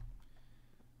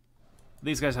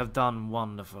 These guys have done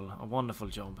a wonderful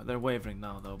job. They're wavering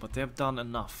now though, but they have done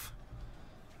enough.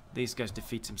 These guys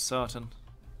defeat him certain.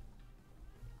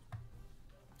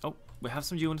 Oh, we have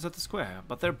some units at the square,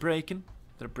 but they're breaking.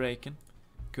 They're breaking.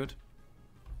 Good.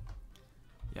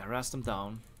 Yeah, harass them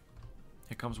down.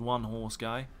 Here comes one horse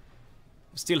guy.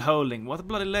 Still holding. What a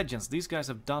bloody legends. These guys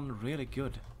have done really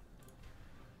good.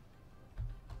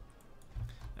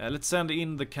 Let's send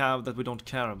in the cav that we don't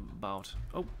care about.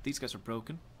 Oh, these guys are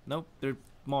broken. No, they're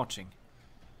marching.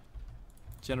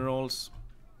 Generals,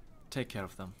 take care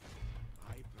of them.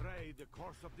 I pray the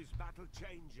course of this battle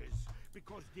changes,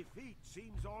 because defeat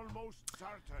seems almost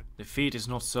certain. Defeat is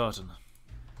not certain.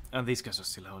 And these guys are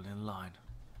still holding in line.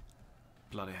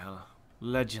 Bloody hell.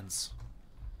 Legends.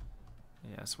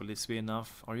 Yes, will this be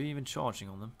enough? Are you even charging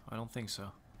on them? I don't think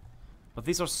so. But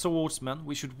these are swordsmen.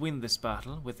 We should win this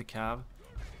battle with the cav.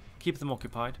 Keep them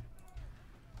occupied.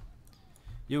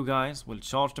 You guys will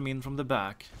charge them in from the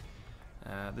back.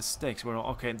 The stakes were...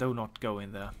 Okay, do not go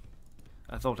in there.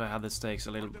 I thought I had the stakes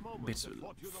a little bit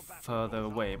further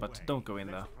away, but don't go in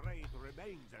there.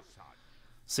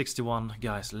 61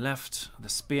 guys left. The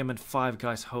spearmen 5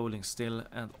 guys holding still,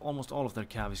 and almost all of their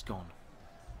cav is gone.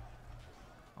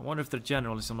 I wonder if their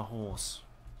general is on a horse.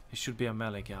 He should be a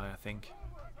melee guy, I think.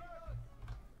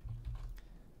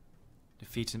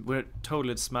 Defeating... We're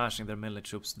totally smashing their melee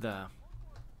troops there.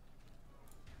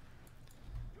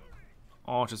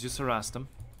 Archers, just harass them.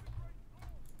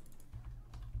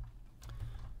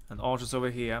 And archers over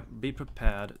here, be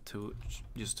prepared to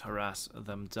just harass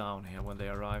them down here when they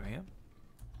arrive here.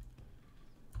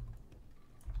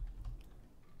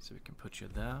 So we can put you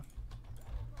there.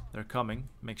 They're coming.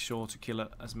 Make sure to kill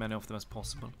as many of them as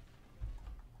possible.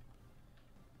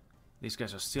 These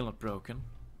guys are still not broken.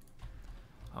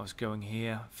 I was going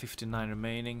here. 59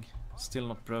 remaining. Still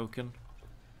not broken.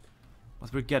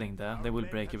 But we're getting there. They will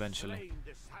break eventually.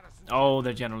 Oh,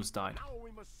 their generals died.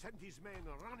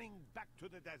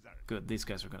 Good, these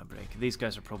guys are gonna break. These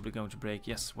guys are probably going to break.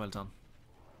 Yes, well done.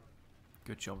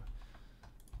 Good job.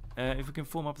 If we can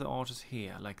form up the archers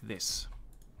here, like this.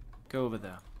 Go over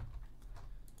there.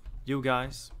 You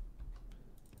guys,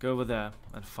 go over there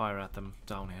and fire at them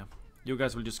down here. You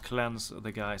guys will just cleanse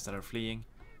the guys that are fleeing.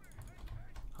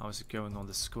 How is it going on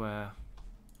the square?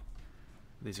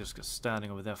 These are just standing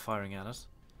over there firing at us.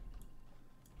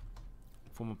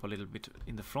 Form up a little bit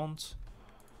in the front.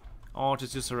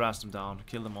 Archers, just harass them down.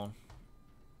 Kill them all.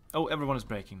 Oh, everyone is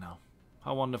breaking now.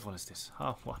 How wonderful is this?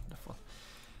 How wonderful.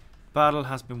 Battle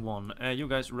has been won. You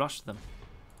guys rush them.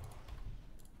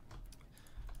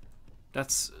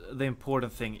 That's the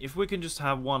important thing. If we can just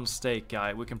have one stake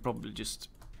guy, we can probably just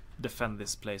defend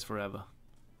this place forever.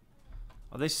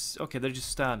 Are they okay? They're just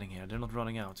standing here. They're not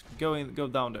running out. Go in. Go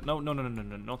down there. No,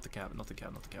 not the cab. Not the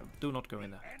cab. Not the cab. Do not go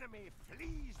in there. Enemy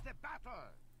flees the battle.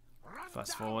 Run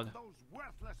Fast down forward. those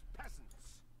worthless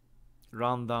peasants.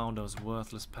 Run down those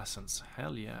worthless peasants.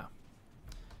 Hell yeah.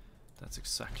 That's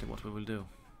exactly what we will do.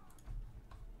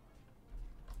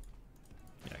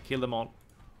 Yeah, kill them all.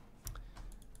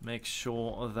 Make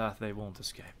sure that they won't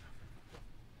escape.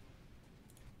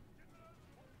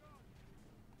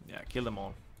 Yeah, kill them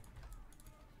all.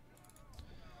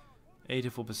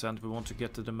 84%. We want to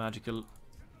get to the magical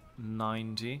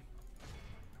 90.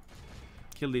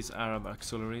 Kill these Arab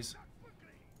auxiliaries.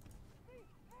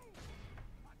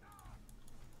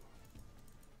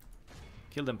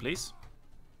 Kill them, please.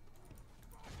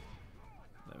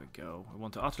 There we go. We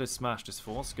want to utterly smash this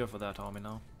force. Go for that army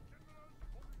now.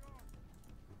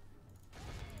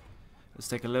 Let's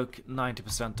take a look.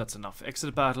 90%, that's enough.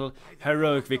 Exit battle.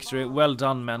 Heroic victory. Well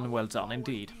done, men. Well done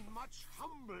indeed.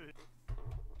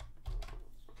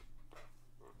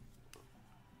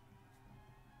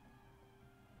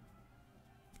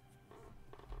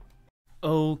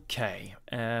 Okay.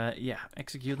 Yeah,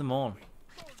 execute them all.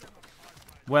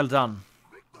 Well done.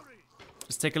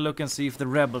 Let's take a look and see if the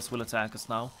rebels will attack us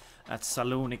now at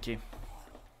Saloniki.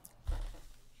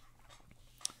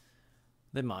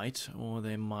 They might, or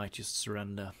they might just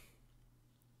surrender.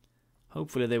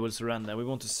 Hopefully they will surrender. We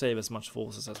want to save as much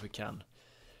forces as we can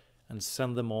and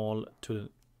send them all to the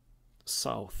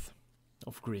south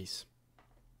of Greece.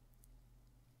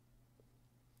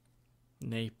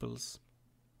 Naples.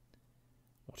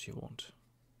 What do you want?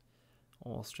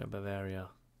 Austria, Bavaria.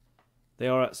 They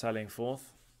are sallying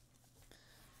forth.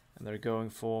 And they're going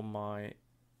for my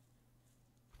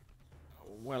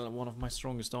well, one of my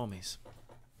strongest armies.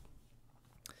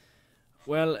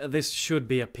 Well, this should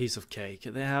be a piece of cake.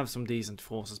 They have some decent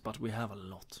forces, but we have a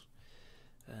lot.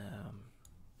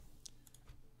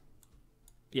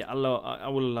 Yeah, I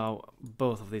will allow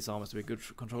both of these armies to be good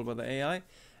controlled by the AI.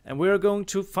 And we're going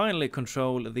to finally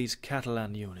control these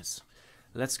Catalan units.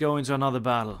 Let's go into another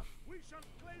battle.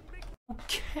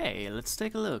 Okay, let's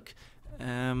take a look.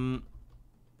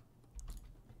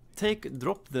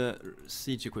 Drop the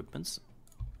siege equipments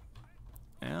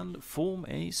and form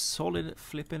a solid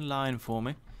flipping line for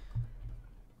me.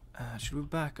 Should we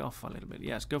back off a little bit?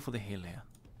 Yes, go for the hill here.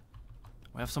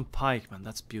 We have some pikemen,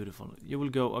 that's beautiful. You will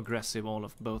go aggressive,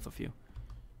 both of you.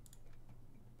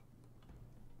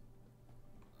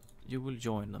 You will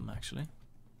join them, actually.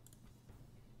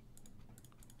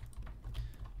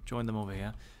 Join them over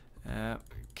here.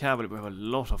 Cavalry, we have a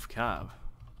lot of cav.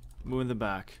 Move in the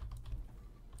back.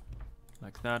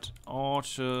 Like that.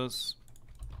 Archers.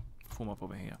 Form up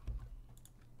over here.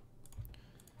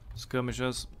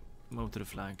 Skirmishers. Move to the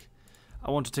flank.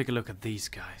 I want to take a look at these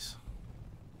guys.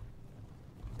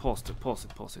 Pause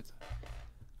it.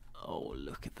 Oh,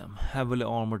 look at them. Heavily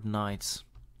armored knights.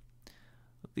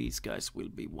 These guys will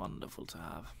be wonderful to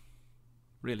have.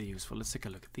 Really useful. Let's take a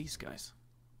look at these guys.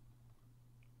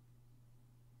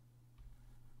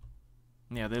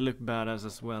 Yeah, they look badass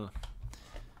as well.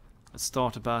 Let's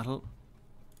start a battle.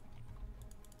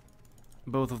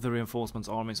 Both of the reinforcements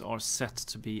armies are set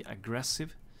to be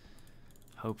aggressive.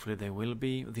 Hopefully they will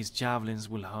be. These javelins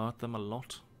will hurt them a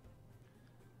lot.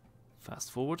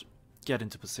 Fast forward. Get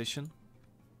into position.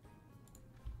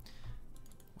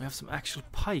 We have some actual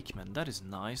pikemen. That is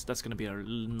nice. That's going to be a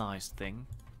nice thing.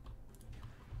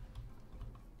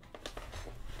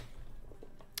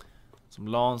 Some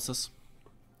lances.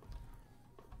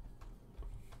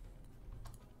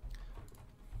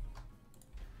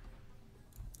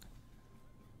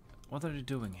 What are they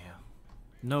doing here?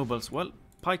 Nobles. Well,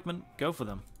 pikemen, go for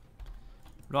them.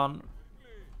 Run.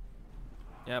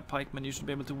 Yeah, pikemen, you should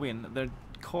be able to win. They're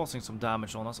causing some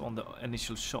damage on us on the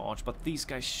initial charge, but these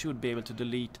guys should be able to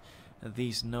delete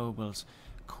these nobles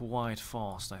quite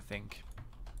fast, I think.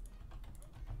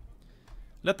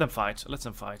 Let them fight. Let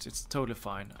them fight. It's totally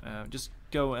fine. Just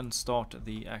go and start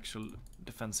the actual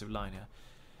defensive line here.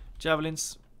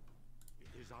 Javelins.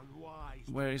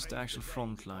 Where is the actual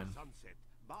front line?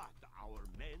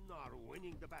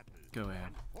 Go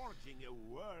ahead.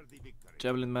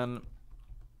 Javelin men,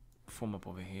 form up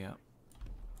over here.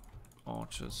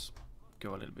 Archers,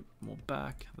 go a little bit more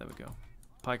back. There we go.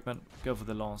 Pikemen, go for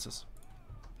the lances.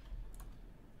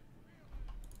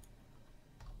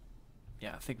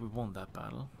 Yeah, I think we won that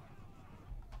battle.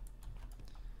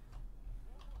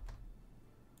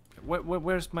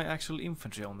 Where's my actual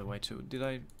infantry on the way to? Did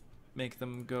I make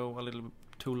them go a little bit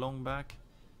too long back?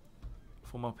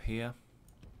 Form up here.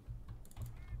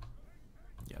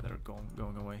 Yeah, they're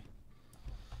going away.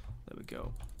 There we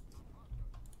go.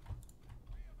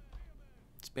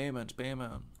 Spearman,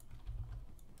 spearman.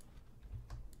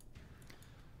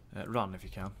 Run if you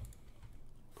can.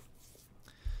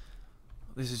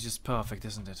 This is just perfect,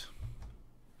 isn't it?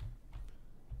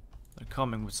 They're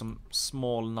coming with some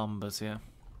small numbers here.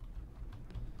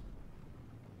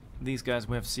 These guys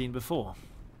we have seen before.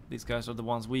 These guys are the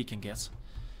ones we can get.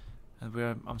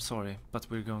 And I'm sorry, but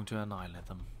we're going to annihilate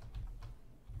them.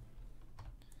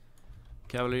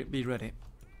 Cavalry, be ready.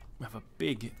 We have a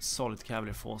big, solid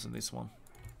cavalry force in this one.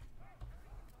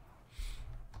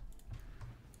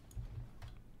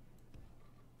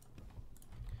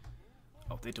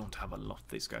 Oh, they don't have a lot,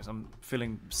 these guys. I'm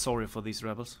feeling sorry for these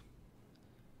rebels.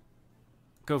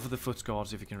 Go for the foot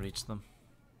guards if you can reach them.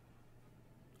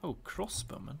 Oh,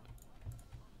 crossbowmen.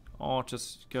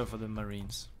 Archers, go for the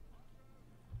marines.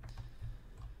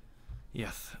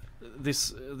 Yes,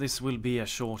 this will be a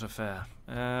short affair.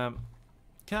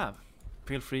 Cav,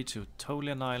 feel free to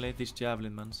totally annihilate these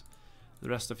javelin men. The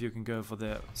rest of you can go for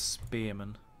the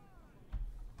spearmen.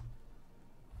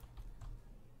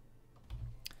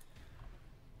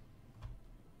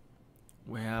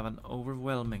 We have an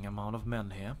overwhelming amount of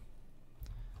men here.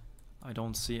 I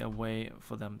don't see a way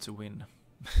for them to win.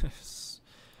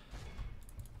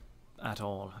 At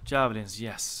all. Javelins,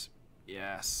 yes.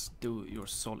 Yes, do your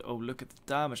solid. Oh, look at the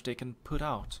damage they can put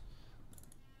out.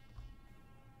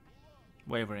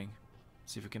 Wavering.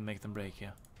 See if we can make them break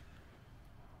here.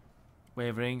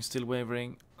 Wavering, still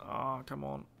wavering. Ah, oh, come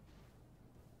on.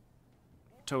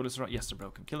 Totally surrounded. Yes, they're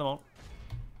broken. Kill them all.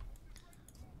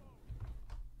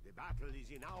 The battle is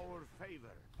in our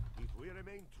favor. If we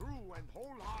remain true and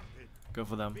wholehearted, go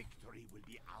for them. Victory will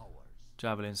be ours.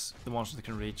 Javelins, the ones that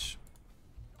can reach.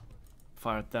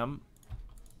 Fire at them.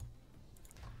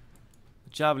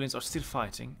 Javelins are still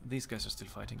fighting. These guys are still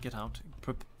fighting. Get out.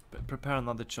 Prepare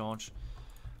another charge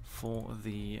for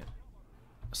the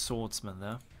swordsman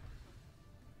there.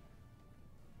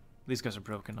 These guys are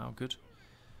broken now. Good.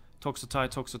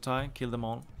 Toxotai. Kill them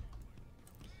all.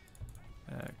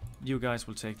 You guys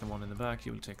will take the one in the back.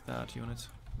 You will take that unit.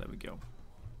 There we go.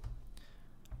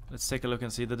 Let's take a look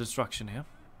and see the destruction here.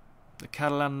 The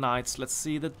Catalan Knights. Let's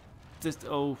see the...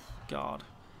 oh, God.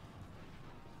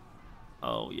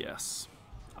 Oh, yes.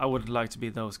 I would like to be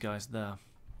those guys there.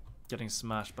 Getting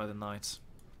smashed by the Knights.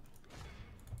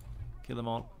 Kill them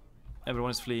all.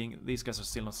 Everyone is fleeing. These guys are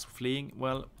still not fleeing.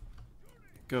 Well,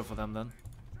 go for them then.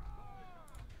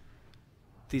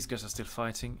 These guys are still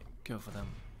fighting. Go for them.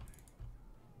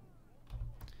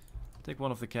 Take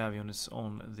one of the cav units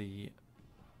on the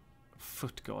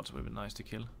foot guards. Would be nice to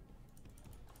kill.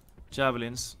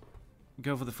 Javelins.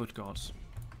 Go for the foot guards.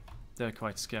 They're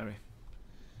quite scary.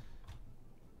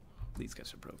 These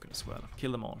guys are broken as well.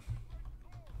 Kill them all.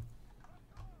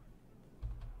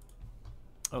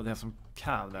 Oh, they have some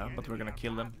cav there, but we're gonna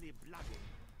kill them.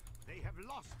 They have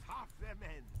lost half their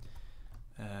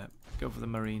men. Go for the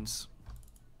marines.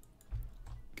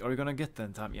 Are you gonna get them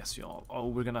in time? Yes, you are. Oh,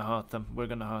 we're gonna hurt them. We're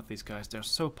gonna hurt these guys. They're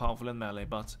so powerful in melee,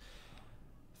 but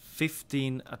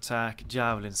 15 attack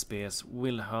javelin spears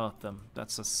will hurt them.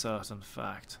 That's a certain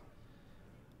fact.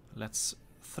 Let's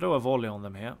throw a volley on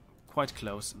them here. Quite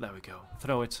close. There we go.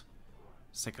 Throw it.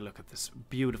 Let's take a look at this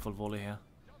beautiful volley here.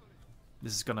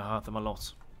 This is gonna hurt them a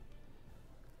lot.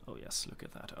 Oh yes, look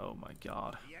at that. Oh my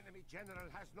god. The enemy general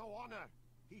has no honor.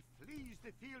 He flees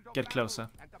the field of Get closer.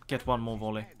 Get one more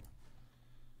volley.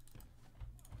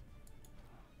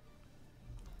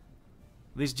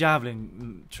 These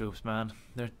javelin troops, man,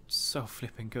 they're so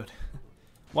flipping good.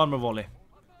 One more volley.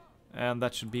 And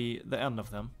that should be the end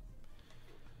of them.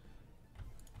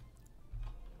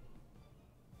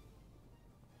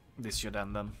 This should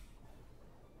end them.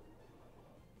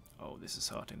 Oh, this is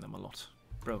hurting them a lot.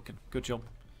 Broken. Good job.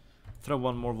 Throw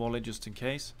one more volley just in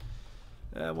case.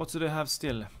 What do they have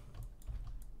still?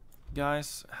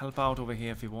 Guys, help out over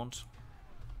here if you want.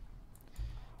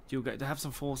 You guys, they have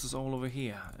some forces all over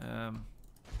here.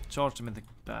 Charge them in the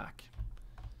back.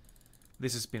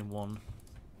 This has been won.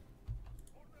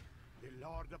 The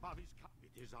Lord above is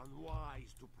it is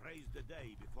unwise to praise the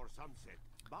day before sunset,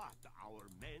 but our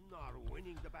men are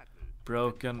winning the battle.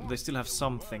 Broken. They still have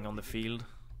something on the field.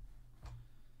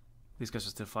 These guys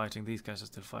are still fighting. These guys are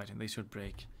still fighting. They should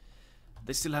break.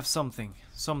 They still have something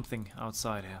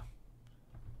outside here.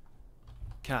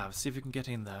 Cav, see if you can get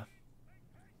in there.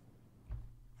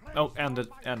 Oh, end it.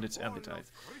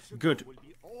 Good.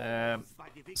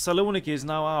 Saloniki is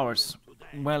now ours.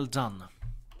 Well done.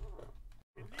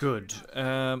 Good.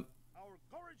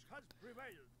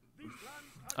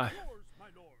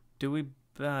 Do we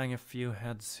bang a few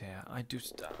heads here? I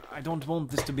don't want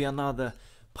this to be another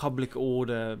public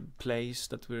order place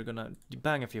that we're gonna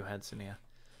bang a few heads in here.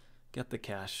 Get the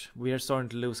cash. We are starting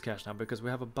to lose cash now because we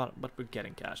have a but we're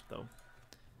getting cash though.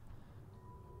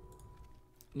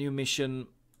 New mission.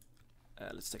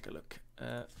 Let's take a look.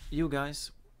 You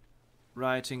guys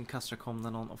rioting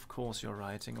Constantinople, of course you're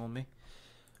rioting on me.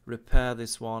 Repair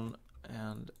this one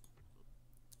and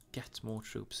get more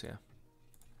troops here.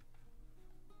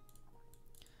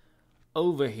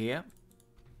 Over here,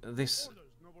 this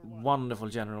wonderful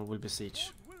general will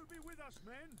besiege.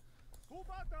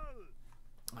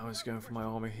 I was going for my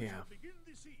army here.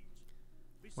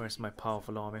 Where's my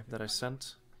powerful army that I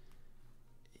sent?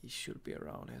 He should be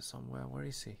around here somewhere. Where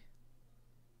is he?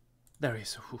 There he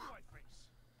is. Whew.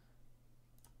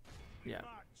 Yeah,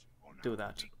 do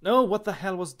that. No, what the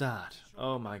hell was that?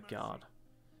 Oh my god.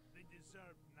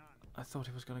 I thought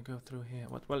he was gonna go through here.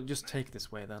 What? Well, just take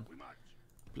this way then.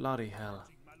 Bloody hell.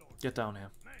 Get down here.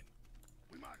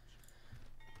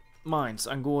 Mines,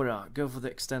 Angora, go for the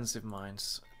extensive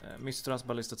mines. Mistras,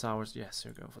 Ballista Towers, yes,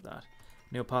 you're going for that.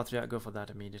 Neopatria, go for that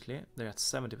immediately. They're at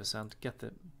 70%, get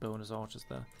the bonus archers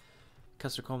there.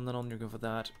 Castor Comnanon, you go for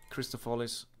that.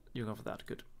 Christopholis, you go for that,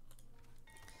 good.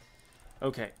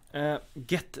 Okay,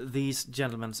 get these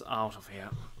gentlemen out of here.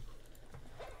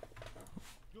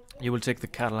 You will take the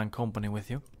Catalan company with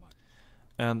you.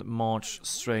 And march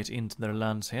straight into their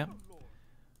lands here.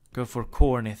 Go for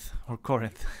Corinth, or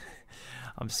Corinth.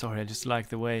 I'm sorry, I just like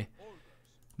the way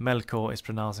Melko is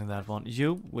pronouncing that one.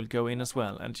 You will go in as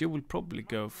well, and you will probably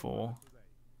go for...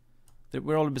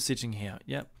 We're all besieging here,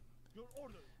 yep.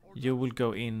 You will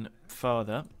go in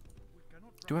further.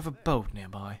 Do we have a boat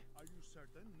nearby?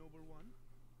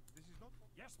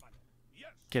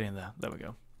 Get in there, there we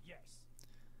go.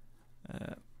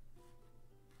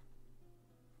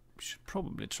 We should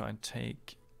probably try and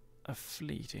take a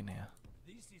fleet in here.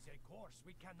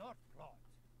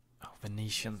 Oh,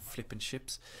 Venetian flipping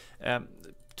ships.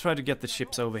 Try to get the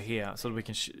ships over here so that we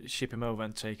can ship him over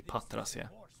and take Patras here.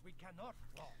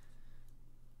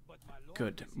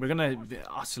 Good. We're gonna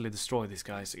utterly destroy these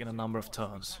guys in a number of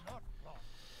turns.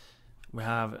 We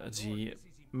have the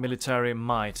military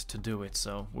might to do it,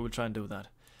 so we will try and do that.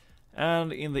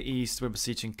 And in the east we're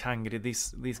besieging Kangri.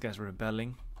 These guys are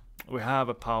rebelling. We have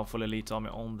a powerful elite army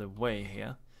on the way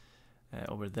here.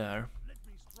 Over there.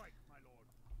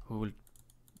 Who will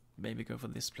maybe go for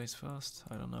this place first?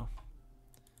 I don't know.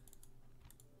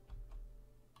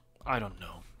 I don't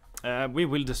know. We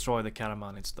will destroy the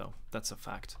Karamanids though. That's a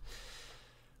fact.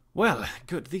 Well,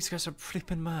 good. These guys are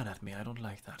flipping mad at me. I don't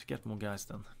like that. Get more guys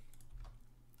then.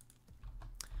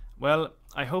 Well,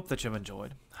 I hope that you've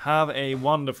enjoyed. Have a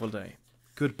wonderful day.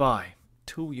 Goodbye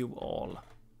to you all.